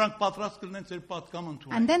 Հետո նրանք պատրաստ կլինեն ձեր պատկան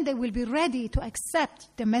ընդունել։ And then they will be ready to accept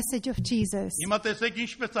the message of Jesus. Հիմա տեսեք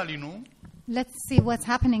ինչպես է լինում։ Let's see what's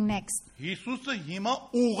happening next. Հիսուսը հիմա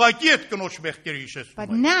ուղղակի այդ կնոջ մեղքերը But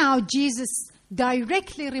հիշեցնում է։ now Jesus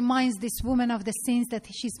directly reminds this woman of the sins that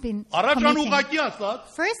she's been Առաջան committing. ուղղակի ասած,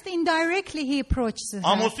 First, indirectly, he approaches her.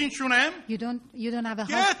 ամոսին չունեմ, You don't have a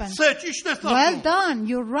husband. կեցե, ճիշտ ես Well ասում։ done.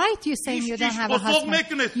 You're right. You're saying you don't have a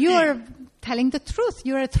husband. You're telling the truth.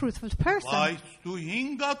 You're a truthful person. Բայց դու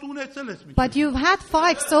 5 հատ ունեցել ես մի։ But you've had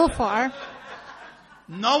 5 so far,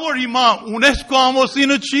 Նա որ հիմա ունես քո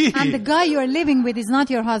ամոսինը չի։ and the guy you're living with is not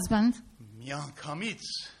your husband. Մի անգամից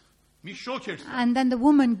մի շոկ էր։ And then the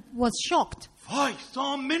woman was shocked. Վայ, սա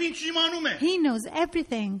ամեն ինչ իմանում է։ He knows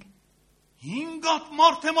everything. 5 հատ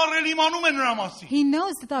մարդ եմ առել իմանում է նրա մասին։ He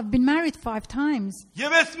knows that I've been married 5 times.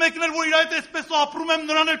 Եվ ես մեկն էլ որ իր այդ այսպես ապրում եմ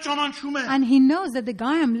նրան էլ ճանաչում է։ And he knows that the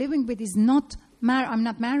guy I'm living with is not I'm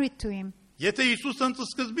not married to him. Եթե Հիսուսը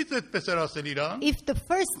սկզբից այդպես էր ասել իրան, If the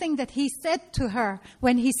first thing that he said to her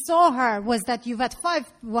when he saw her was that you've had 5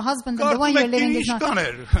 husbands and the one you're living is not,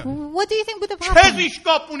 what do you think would have Քեզ happened? ինչ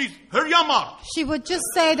կապ ունի հրյա մարդ։ She would just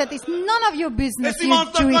say that it's none of your business, Ես you իմ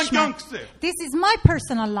անձնական Jewish man. կյանքս է։ This is my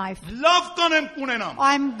personal life. Լավ կանեմ կունենամ։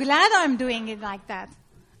 I'm glad I'm doing it like that.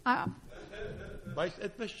 Բայց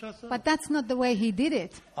այդպես չասա։ But that's not the way he did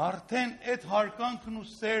it. Արդեն այդ հարկանքն ու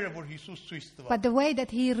սերը, որ Հիսուս ցույց տվավ։ But the way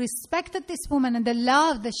that he respected this woman and the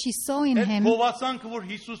love that she saw in Այդ him, գովացանքը, որ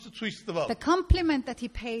Հիսուսը ցույց տվավ։ the compliment that he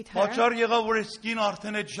paid her, Պատճառ եղավ, որ այս կին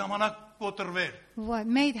արդեն այդ ժամանակ կոտրվեր։ what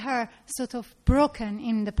made her sort of broken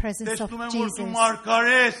in the presence of Տեսնում եմ, որ դու Jesus.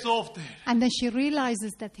 մարգարե ես ով դեր։ And then she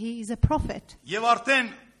realizes that he is a prophet. Եվ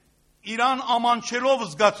արդեն իրան ամանչելով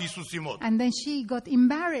զգաց Հիսուսի մոտ։ And then she got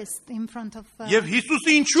embarrassed in front of Եվ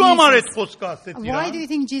Հիսուսը ինչու համար այդ խոսքը ասեց Why do իրան։ you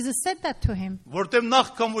think Jesus said that to him? Որտեղ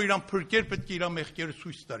նախքան որ իրան փրկեր, պետք է իրան մեղքերը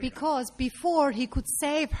ցույց տար։ Because before he could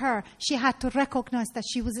save her, she had to recognize that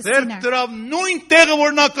she was a Ձեր sinner. դրավ նույն տեղը,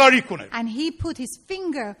 որ նա կարիք ուներ։ And he put his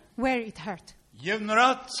finger where it hurt. Եվ նրա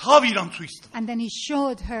ցավ իրան ցույց տվավ։ And then he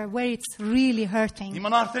showed her where it's really hurting. Հիմա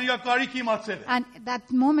արդեն իր կարիքը իմացել է։ And at that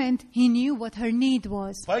moment, he knew what her need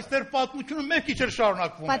was. Բայց դեռ պատմությունը մեկ քիչ էր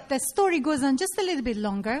շարունակվում։ But the story goes on just a little bit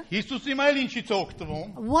longer. Հիսուսը հիմա էլ ինչից է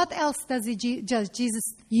օգտվում։ What else does Jesus use?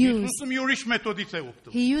 Հիսուսը մի ուրիշ մեթոդից է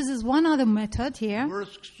օգտվում։ He uses one other method here. Որ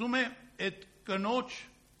սկսում է այդ կնոջ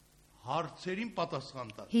հարցերին պատասխան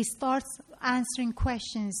տալ։ He starts answering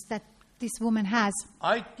questions that this woman has.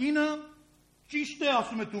 Այդ կինը ճիշտ է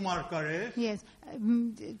ասում է դու մարգարե ես, Yes.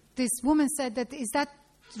 This woman said that, is that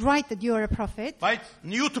right that you're a prophet? բայց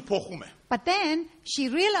նյութը փոխում է։ But then she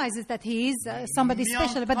realizes that he is somebody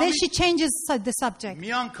special. But then she changes the subject. Մի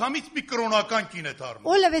անգամից մի կրոնական կին է դառնում։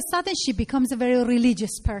 All of a sudden she becomes a very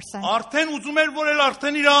religious person. Արդեն ուզում էր որ էլ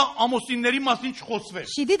արդեն իր ամոսինների մասին չխոսվեր։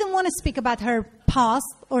 She didn't want to speak about her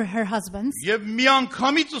past or her husbands. Եվ մի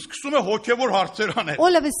անգամից սկսում է հոգևոր հարցեր անել։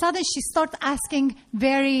 All of a sudden she starts asking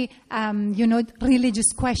very,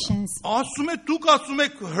 religious questions. Ասում է դուք ասում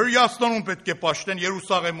եք Հրեաստանում պետք է պաշտեն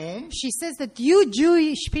Երուսաղեմում։ She says that you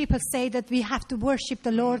Jewish people say that we have to worship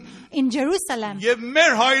the Lord in Jerusalem. Եվ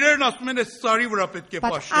մեր հայրերն ասում են այս սարի վրա պետք է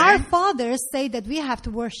But our պաշտեն։ fathers say that we have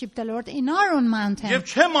to worship the Lord in our own mountain. Եվ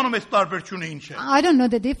չեմ անում այս տարբերությունը ինչ է։ I don't know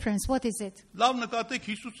the difference. What is it? Լավ նկատեք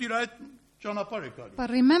Հիսուս իր այդ ճանապարհ է գալիս։ But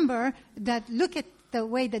remember that look at the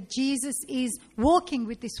way that Jesus is walking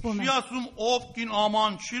with this woman. Չի ասում ով կին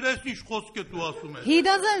աման, չիրես ինչ խոսք է դու ասում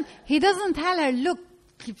ես։ He doesn't tell her, look,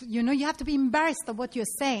 you know, you have to be embarrassed of what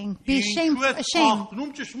you're saying. Be ashamed.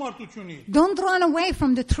 Ախնում ճշմարտությունից։ Don't run away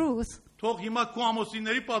from the truth. Թող հիմա քո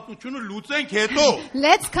ամուսինների պատմությունը լուծենք հետո։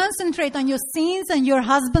 Let's concentrate on your sins and your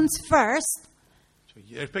husband's first.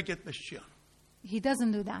 Երբեք այդպես չի անում։ He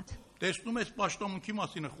doesn't do that. Տեսնում ես պաշտամունքի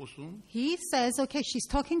մասին է խոսում։ He says, okay, she's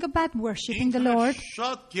talking about worshiping the Lord.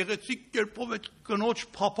 Շատ գեղեցիկ կերպով այդ կնոջ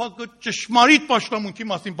փափակը ճշմարիտ պաշտամունքի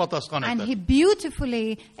մասին պատասխան է And he տալիս։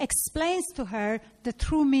 beautifully explains to her the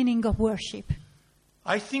true meaning of worship.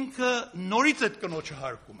 Այսինքն նորից այդ կնոջը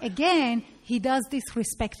հարկում է։ Again, he does this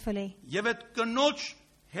respectfully. Եվ այդ կնոջ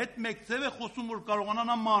հետ մեկ ձև է խոսում, որ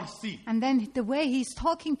կարողանա մարսի։ And then the way he's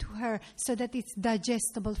talking to her so that it's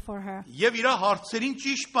digestible for her. Եվ իր հարցերին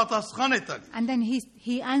ճիշտ պատասխան է տալիս։ And then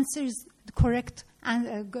he answers the correct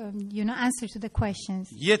answer to the questions.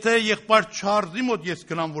 Եթե եղբայր Չարլզի մոտ ես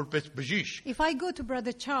գնամ որպես բժիշկ, If I go to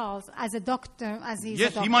Brother Charles as a doctor, as he's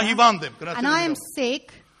ես a հիմա doctor, հիվանդ եմ, and I am գնացել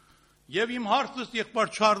sick, Եվ իմ հարցս եղբայր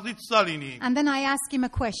Չարլզից սա լինի։ and then I ask him a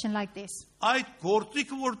question like this. Այդ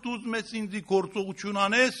գործիքը, որ դու ուզում ես ինձ գործողություն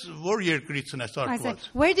անես, որ երկրիցն ես I said, արտված։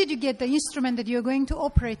 where did you get the instrument that you're going to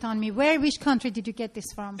operate on me? Which country did you get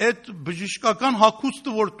this from? Այդ բժշկական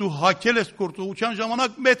հագուստը, որ դու հագել ես գործողության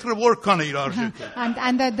ժամանակ, մետրը որքան է իր արժեքը։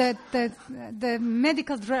 And the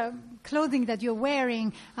medical clothing that you're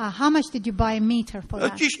wearing, how much did you buy a meter for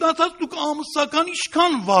that? Ճիշտ ասած, դուք ամսական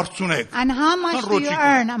ինչքան վարձ ունեք։ And how much do you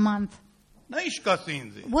earn a month? Նա ինչ կասի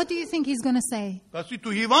ինձ։ What do you think he's going to say? Կասի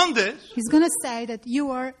դու հիվանդ ես։ He's going to say that you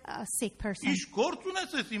are a sick person. Ինչ գործ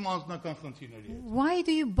ունես ես իմ անձնական խնդիրների հետ։ Why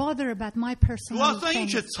do you bother about my Դու personal ասա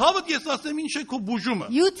ինչ things? է, ցավդ ես ասեմ ինչ է քո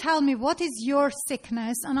բուժումը։ You tell me what is your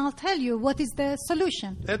sickness and I'll tell you what is the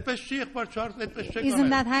solution. Այդպես չի եղբայր Չարլզ, այդպես չի Isn't կանել։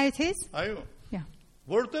 that how it is? Այո։ Yeah.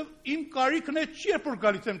 Որտեվ իմ կարիքն է չի երբ որ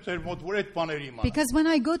գալիս եմ ծեր մոտ, որ այդ բաները իմանամ։ Because when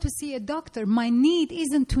I go to see a doctor, my need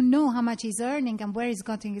isn't to know how much he's earning and where he's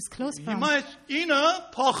getting his clothes from. Հիմա այս ինը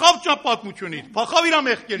փախավ ճապատմությունից, փախավ իր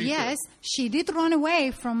մեղքերից։ Yes, she did run away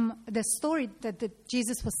from the story that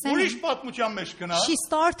Jesus was Ուրիշ saying. պատմության մեջ գնաց։ She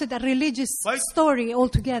started a religious Right. story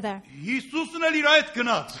altogether. Հիսուսն էլ իր այդ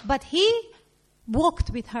գնաց։ But he walked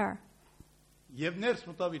with her. Եվ ներս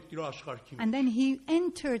մտավ իր աշխարհքի մեջ։ And then he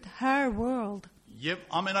entered her world. Եվ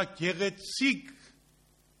ամենագեղեցիկ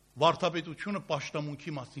վարդապետությունը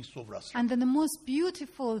պաշտամունքի մասին սովորացրել։ And then the most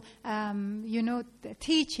beautiful, the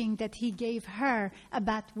teaching that he gave her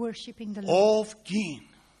about worshiping the Lord. Ով կին,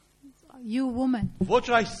 You woman, ոչ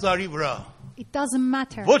այս սարի վրա, it doesn't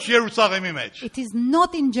matter. ոչ Երուսաղեմի մեջ, It is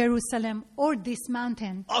not in Jerusalem or this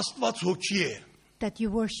mountain Աստված հոգի է։ that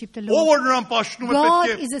you worship the Ով Lord. որ նրան պաշտում է God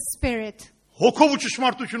պետք է is a spirit. հոգով ու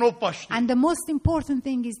ճշմարտությունով պաշտի։ And the most important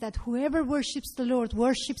thing is that whoever worships the Lord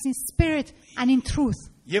worships in spirit and in truth.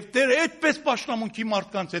 Եվ Տերը այդպես պաշտամունքի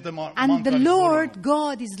մարդկանց հետ է And the Lord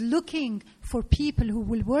God is looking for people who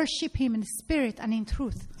will worship Him in spirit and in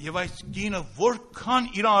truth. Եվ այս կինը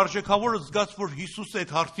որքան իր արժեքավորը զգաց, որ Հիսուսը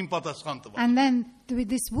այդ հարցին պատասխան տվա։ And then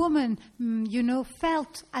this woman,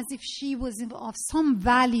 felt as if she was of some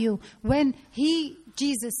value when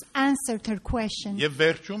Jesus answered her question. Եվ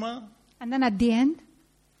վերջումը And then at the end,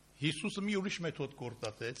 Հիսուսը մի ուրիշ մեթոդ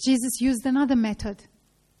գործածեց։ Jesus used another method.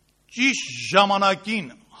 Ճիշտ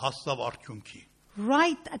ժամանակին հասավ արդյունքի։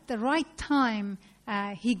 Right at the right time,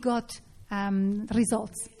 he got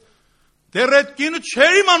results. Դեռ այդ կինը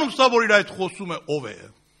չէր իմանում սա, որ իր այդ խոսում է ով է։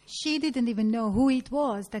 She didn't even know who it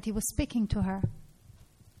was that he was speaking to her.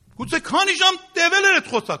 Գուցե քանի ժամ տևել էր այդ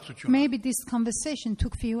խոսակցությունը։ Maybe this conversation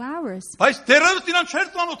took few hours. Բայց դեռևս իրան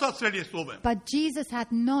չէր ծանոթացրել ես ով եմ։ But Jesus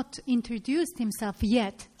had not introduced himself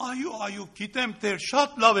yet. Այո, գիտեմ Տեր,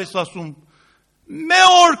 շատ լավ ես ասում։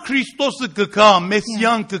 Մեր Քրիստոսը կգա,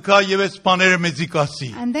 Մեսիան կգա եւ այս բաները մեզի կասի։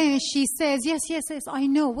 And then she says, yes, I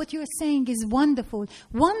know. What you're saying is wonderful.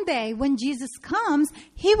 One day when Jesus comes,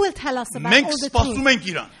 he will tell us about Մենք all the սպասում truth. ենք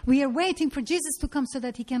իրան։ We are waiting for Jesus to come so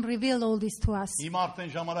that he can reveal all this to us. Հիմա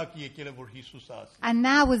արդեն ժամանակը եկել է, որ Հիսուսը ասի։ And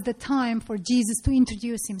now is the time for Jesus to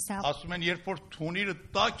introduce himself. Ասում են, երբ որ թունիրը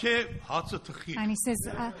տաք է, հացը թխի։ And he says,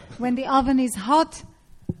 when the oven is hot,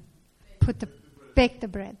 bake the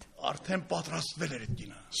bread. Արդեն պատրաստվել էր այդ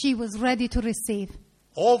կինը։ She was ready to receive.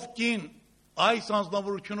 Ով կին այս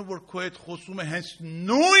անձնավորությունը, որ քո հետ խոսում է, հենց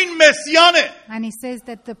նույն Մեսիան է։ And he says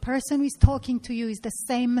that the person who is talking to you is the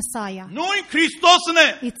same Messiah. Նույն Քրիստոսն է։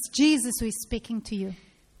 It's Jesus who is speaking to you.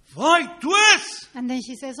 Վայ, դու ես։ And then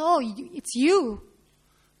she says, it's you.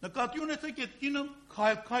 Նկատի ունեցեք այդ կինը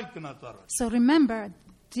քայլ գնաց առաջ։ So remember,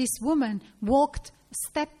 this woman walked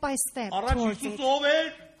step by step Առաջ towards Հիսուսը it. ով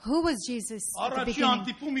էր, Who was Jesus at the Առաջի beginning?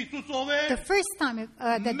 հանդիպում Հիսուս ով է։ The first time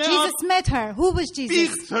that Մե- Jesus met her, who was Jesus?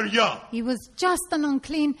 Պիղծ հրյա։ He was just an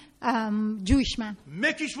unclean Jewish man.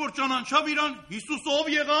 Մեկ ինչ որ ճանաչավ իրան, Հիսուս ով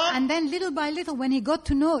եղավ։ And then little by little, when she got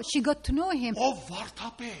to know him, Ով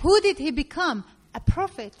վարդապետ։ who did he become? A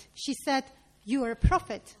prophet. She said, you are a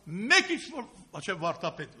prophet. Մեկ ինչ որ աչե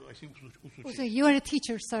վարդապետ, այսինքն ուսուցիչ։ So you are a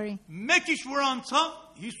teacher, sorry. Մեկ ինչ որ անցավ,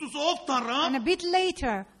 Հիսուս ով դառավ։ And a bit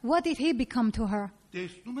later, what did he become to her?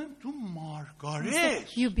 Տեսնում եմ դու He մարգարե said,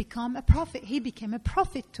 ես։ you become a prophet. He became a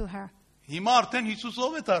prophet to her. Հիմա արդեն Հիսուս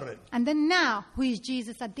ով է դառել։ And then now, who is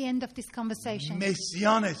Jesus at the end of this conversation?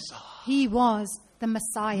 Մեսիան է սա։ He was the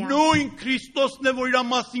Messiah. Նույն Քրիստոսն է, որ իր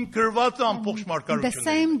մասին գրված է ամբողջ The մարգարեությունները։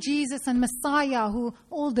 same Jesus and Messiah who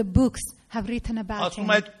all the books have written about Ասում him.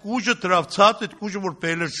 է այդ կուժը դրավցած, այդ կուժը որ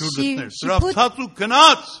բերել ջուր She- դներ, she put- դրավցած ու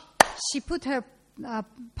գնաց։ She put her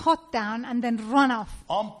pot down and then run off.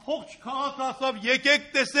 Ամբողջ քաղաքը ասավ,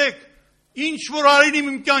 եկեք տեսեք, ինչ որ արին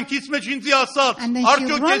իմ կյանքից մեջ ինձի ասած, And then she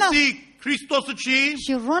արդյոք run էսի Քրիստոսը չի։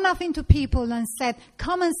 She ran off into people and said,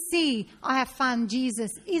 come and see, I have found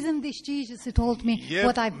Jesus. Isn't this Jesus who told me Եվ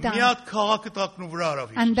what I've մի done? հատ քաղաքը տակնու վրա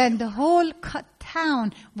արավ։ And then the whole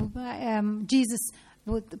town, Jesus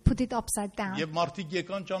would put it upside down. Եվ մարդիկ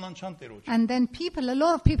եկան ճանաչան Տերոջ։ And then a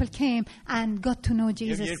lot of people came and got to know Եվ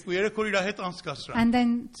Jesus. երկու երեք օր իր հետ անցկացրան։ And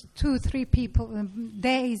then 2-3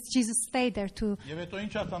 days, Jesus stayed there to Եվ հետո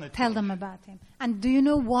ինչ ատան է։ tell them about him. And do you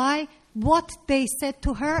know why? What they said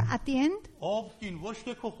to her at the end? Ով կին ոչ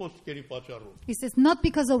թե քո խոսքերի պատճառով։ He says, not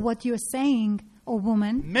because of what you're saying, O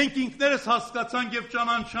woman. Մենք ինքներս հասկացանք եւ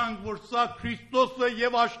ճանաչանք, որ սա Քրիստոսը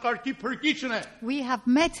եւ աշխարհի փրկիչն է։ We have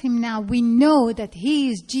met him now. We know that he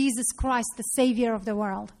is Jesus Christ, the Savior of the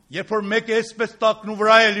world. Երբ որ մեկը այսպես տակնու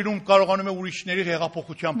վրա է լինում, կարողանում է ուրիշների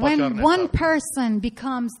հեղափոխության When պատճառներ one դառնալ։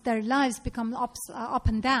 person their lives become up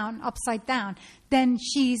and down, upside down, then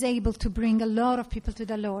she is able to bring a lot of people to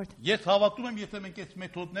the Lord. Ես հավատում եմ, եթե մենք այս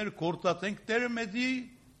մեթոդները գործածենք, Տերը մեզի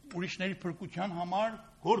ուրիշների փրկության համար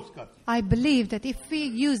գործ կա։ I believe that if we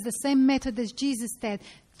use the same method as Jesus did,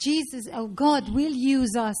 God will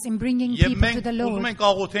use us in bringing Եվ people to մենք the ուզում Lord. ենք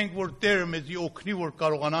աղոթենք, որ Տերը մեզի օգնի, որ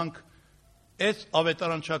կարողանանք այս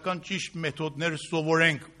ավետարանչական ճիշտ մեթոդները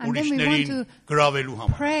սովորենք And then we want ուրիշներին to գրավելու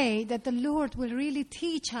համար։ Pray that the Lord will really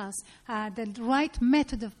teach us the right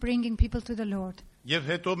method of bringing people to the Lord. Եվ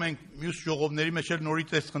հետո մենք մյուս ժողովների մեջ էլ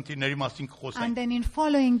նորից այս խնդիրների մասին And կխոսենք։ then in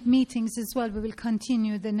following meetings as well, we will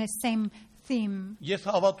continue the same theme. Ես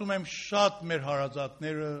հավատում եմ շատ մեր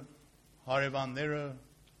հարազատները, հարևանները,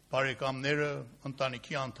 բարեկամները,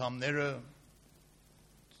 ընտանիքի անդամները,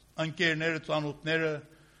 ընկերները, ծանոթները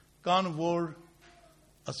կան, որ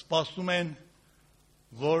սպասում են,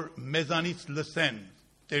 որ մեզանից լսեն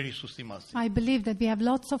Տեր Հիսուսի մասին։ I believe that we have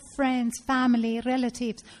lots of friends, family,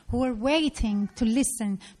 relatives who are waiting to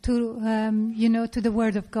listen to, to the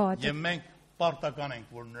Word of God. Եվ մենք պարտական ենք,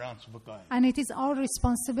 որ նրանց վկայենք։ And it is our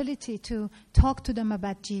responsibility to talk to them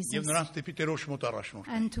about Jesus Եվ նրանց դեպի Տերոջ մոտ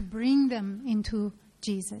առաջնորդենք։ and to bring them into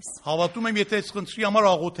Jesus. Հավատում եմ, եթե այս խնդրի համար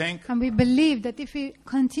աղոթենք, And we believe that if we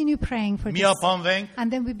continue praying for this, միապանվենք and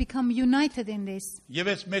then we become united in this, եւ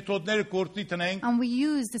այս մեթոդները գործի տնենք, and we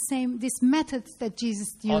use these methods that Jesus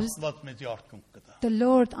used, Աստված մեզի արդյունք կտա։ the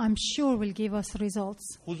Lord, I'm sure, will give us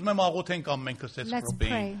results. Ուզում եմ աղոթենք ամենքս այս Let's պրոբեին։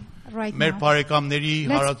 pray right Մեր now բարեկամների,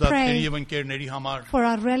 Let's հարազատների pray. եւ ընկերների համար for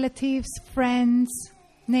our relatives, friends,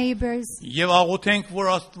 neighbors, եւ աղոթենք,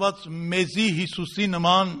 որ Աստված մեզի Հիսուսի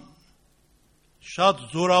նման շատ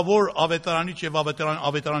զորավոր ավետարանիչ եւ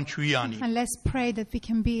ավետարանչուի անի։ and let's pray that we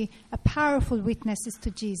can be a powerful witnesses to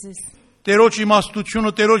Jesus. Տերոջ իմաստությունը,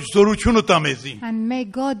 Տերոջ զորությունը տա մեզի։ And may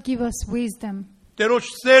God give us wisdom, Տերոջ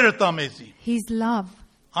սերը տա մեզի։ His love,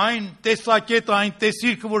 Այն տեսակետը, այն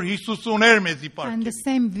տեսիրքը, որ Հիսուս ուներ մեզի and the պարգև։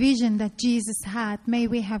 same vision that Jesus had, may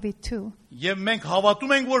we have it too. Եվ մենք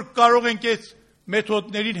հավատում ենք, որ կարող ենք այս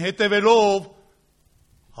մեթոդներին հետևելով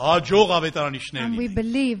հաջող ավետարանիչներ And we լինել։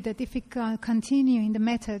 believe that if we continue in the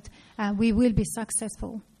method, we will be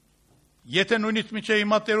successful. Եթե նույնիսկ միջի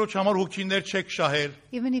հիմա Տերոջ համար հոգիներ չեք շահել,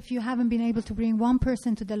 Even if you haven't been able to bring one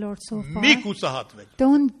person to the Lord so far, մի կուսահատվել։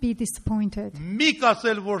 don't be disappointed. Մի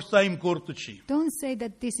կասել, որ սա իմ գործը չի։ Don't say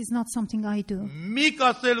that this is not something I do. Մի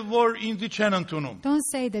կասել, որ ինձ չեն ընդունում։ Don't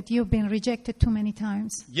say that you've been rejected too many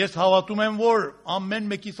times. Ես հավատում եմ, որ ամեն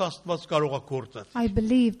մեկից Աստված կարող է գործել։ I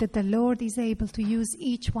believe that the Lord is able to use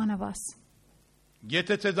each one of us.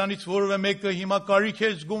 Եթե ցեզանից որևէ մեկը հիմա կարիք է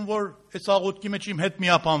զգում, որ այս աղոթքի մեջ իմ հետ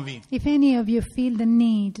միապանվի, If any of you feel the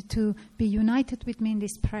need to be united with me in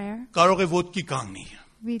this prayer, կարող է ոտքի կանգնի։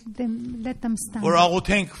 let them stand. Որ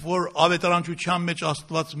աղոթենք, որ ավետարանչության մեջ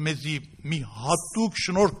Աստված մեզի մի հատուկ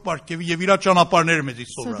շնորհք ապարգևի եւ իր ճանապարհները մեզի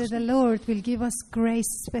So that սովորացնի։ the Lord will give us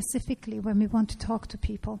grace specifically when we want to talk to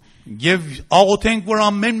people. Եվ աղոթենք, որ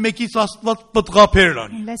ամեն մեկից Աստված պտղափեր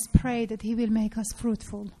անի։ And let's pray that He will make us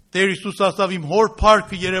fruitful. Տեր Հիսուս ասավ իմ հոր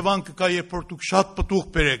փառքը Երևան կգա, երբ որ դուք շատ պտուղ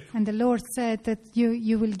բերեք։ And the Lord said that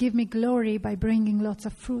you will give me glory by bringing lots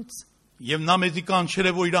of fruits. Եվ նա մեզի կանչել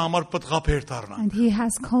է, որ իր համար պտղափեր դառնա։ And He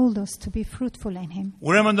has called us to be fruitful in Him.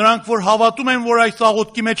 Ուրեմն նրանք, որ հավատում են, որ այս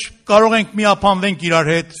աղոթքի մեջ կարող ենք միապանվենք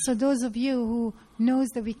իրար հետ, So those of you who knows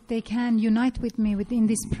that they can unite with me within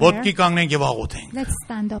this prayer, ոտքի կանգնենք եւ աղոթենք։ let's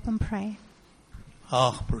stand up and pray.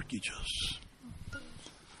 Ահ, բրկիչս։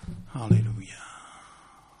 Հալելույա։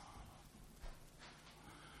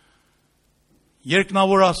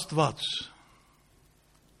 Երկնավոր Աստված,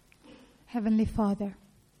 Heavenly Father,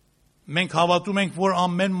 մենք հավատում ենք, որ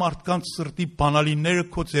ամեն մարդկանց սրտի բանալիները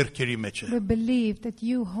քո ձեռքերի մեջ է։ we believe that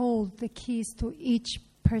you hold the keys to each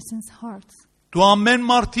person's hearts. Դու ամեն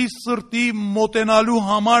մարդի սրտի մոտենալու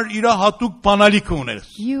համար իր հատուկ բանալիքը ունես։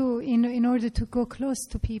 You, in order to go close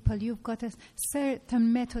to people, you've got a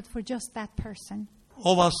certain method for just that person.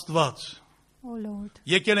 Ով Աստված, Oh Lord,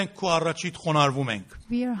 եկել ենք քո առաջիդ խոնարհվում ենք։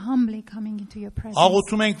 we are humbly coming into your presence.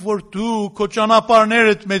 Աղոթում ենք, որ դու քո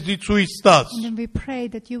ճանապարհներդ մեզի ցույց տաս։ And then we pray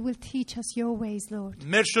that you will teach us your ways, Lord.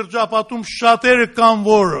 Մեր շրջապատում շատերը կան,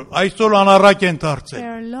 որ այսօր անառակ են դարձել։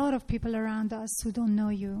 There are a lot of people around us who don't know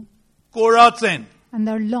you Կորած են, and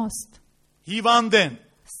they're lost, հիվանդ են,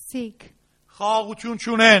 sick, խաղաղություն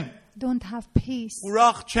չունեն, don't have peace.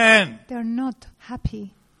 ուրախ չեն։ They're not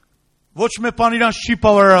happy. Ոչ մի բան իրանց չի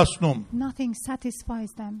բավարարացնում։ Nothing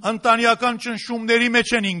satisfies them. Ընտանեկան ճնշումների մեջ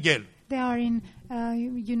են ինգել։ They are in,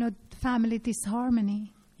 family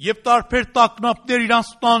disharmony. Եվ տարբեր տագնապներ իրանց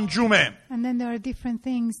տանջում է։ And then there are different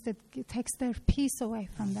things that takes their peace away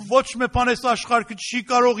from them. Ոչ մի բան այս աշխարհը չի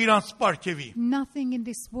կարող իրանց ապարգևի։ Nothing in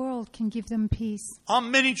this world can give them peace.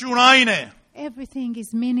 Ամեն ինչ ունայն է։ Everything is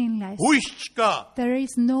meaningless. Հույս չկա։ There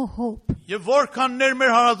is no hope. Եվ որքաններ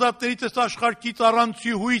մեր հարազատներից այս աշխարհից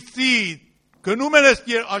առանցի հույսի գնում են այս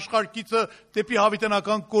աշխարհիցը դեպի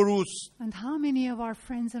հավիտենական կորուս։ And how many of our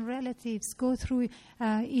friends and relatives go through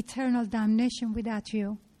eternal damnation without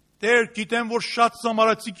you? Տեր, գիտեմ, որ շատ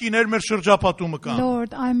սամարացի կիներ մեր շրջապատումը կան։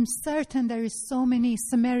 Lord, I'm certain there is so many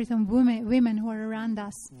Samaritan women who are around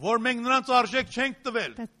us Որ մենք նրանց արժեք չենք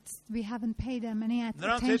տվել։ that we haven't paid them any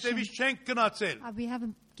Նրանց attention. հետևից չենք գնացել։ We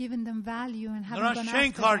haven't given them value and haven't Նրանց gone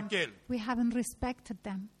չենք after them. հարգել։ We haven't respected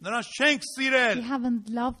them. Նրանց չենք We սիրել։ haven't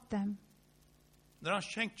loved them. Նրանց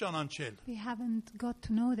չենք ճանաչել։ We haven't got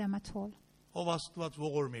to know them at all. Ով Աստված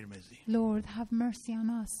ողորմիր մեզի։ Lord, have mercy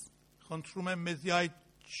on us. Խնդրում եմ մեզի այդ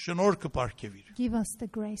շնորհքը ապարգևիր։ Give us the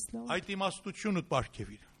grace, Lord. Այդ իմաստությունը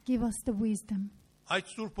ապարգևիր։ Give us the wisdom Այդ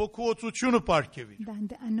Սուրբ Հոգու օծությունը ապարգևիր։ and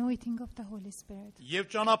the anointing of the Holy Spirit. Եվ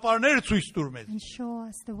ճանապարհները ցույց տուր մեզ։ And show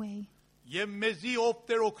us the way Եվ մեզի ով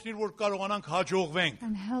Տեր օգնիր, որ կարողանանք հաջողվենք։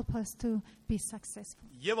 and help us to be successful.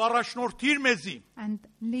 Եվ առաջնորդիր մեզի, And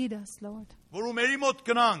lead us, Lord, որ ու մերի մոտ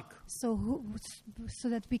գնանք so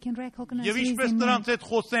that we can recognize եւ who is ինչպես in նրանց need հետ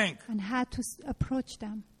խոսենք and how to approach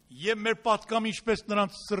them. եւ մեր պատկամ ինչպես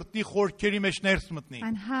նրանց սրտի խորքերի մեջ ներս մտնի։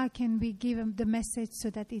 And how can we give them the message so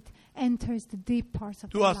that it enters the deep parts of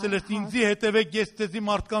Դու their ասել ես heart. ինձի հետևեք, ես ձեզի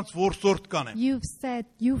մարդկանց որսորդ կանեմ։ You've said,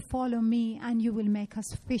 you follow me and you will make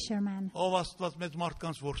us fishermen. Ով Աստված մեզ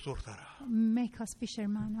մարդկանց որսորդ արա։ Make us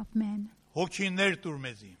fishermen of men. Հոգիներ տուր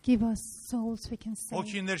մեզի։ Give us souls we can save.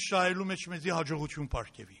 Հոգիներ շահելու մեջ մեզի հաջողություն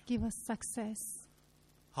ապարգևի։ Give us success.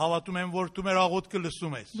 Հավատում եմ, որ դու մեր աղոթքը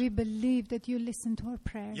լսում ես։ We believe that you listen to our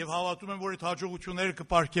prayers. Եվ հավատում եմ, որ այդ հաջողությունները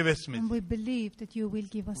կապարգևես մեզ։ And we believe that you will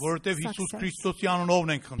give us Որովհետև Հիսուս success. Քրիստոսի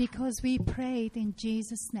անունով ենք խնդրում։ Because we prayed in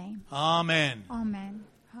Jesus' name. Ամեն։ Amen.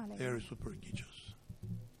 Hallelujah. Տեր Սուպերգիչս։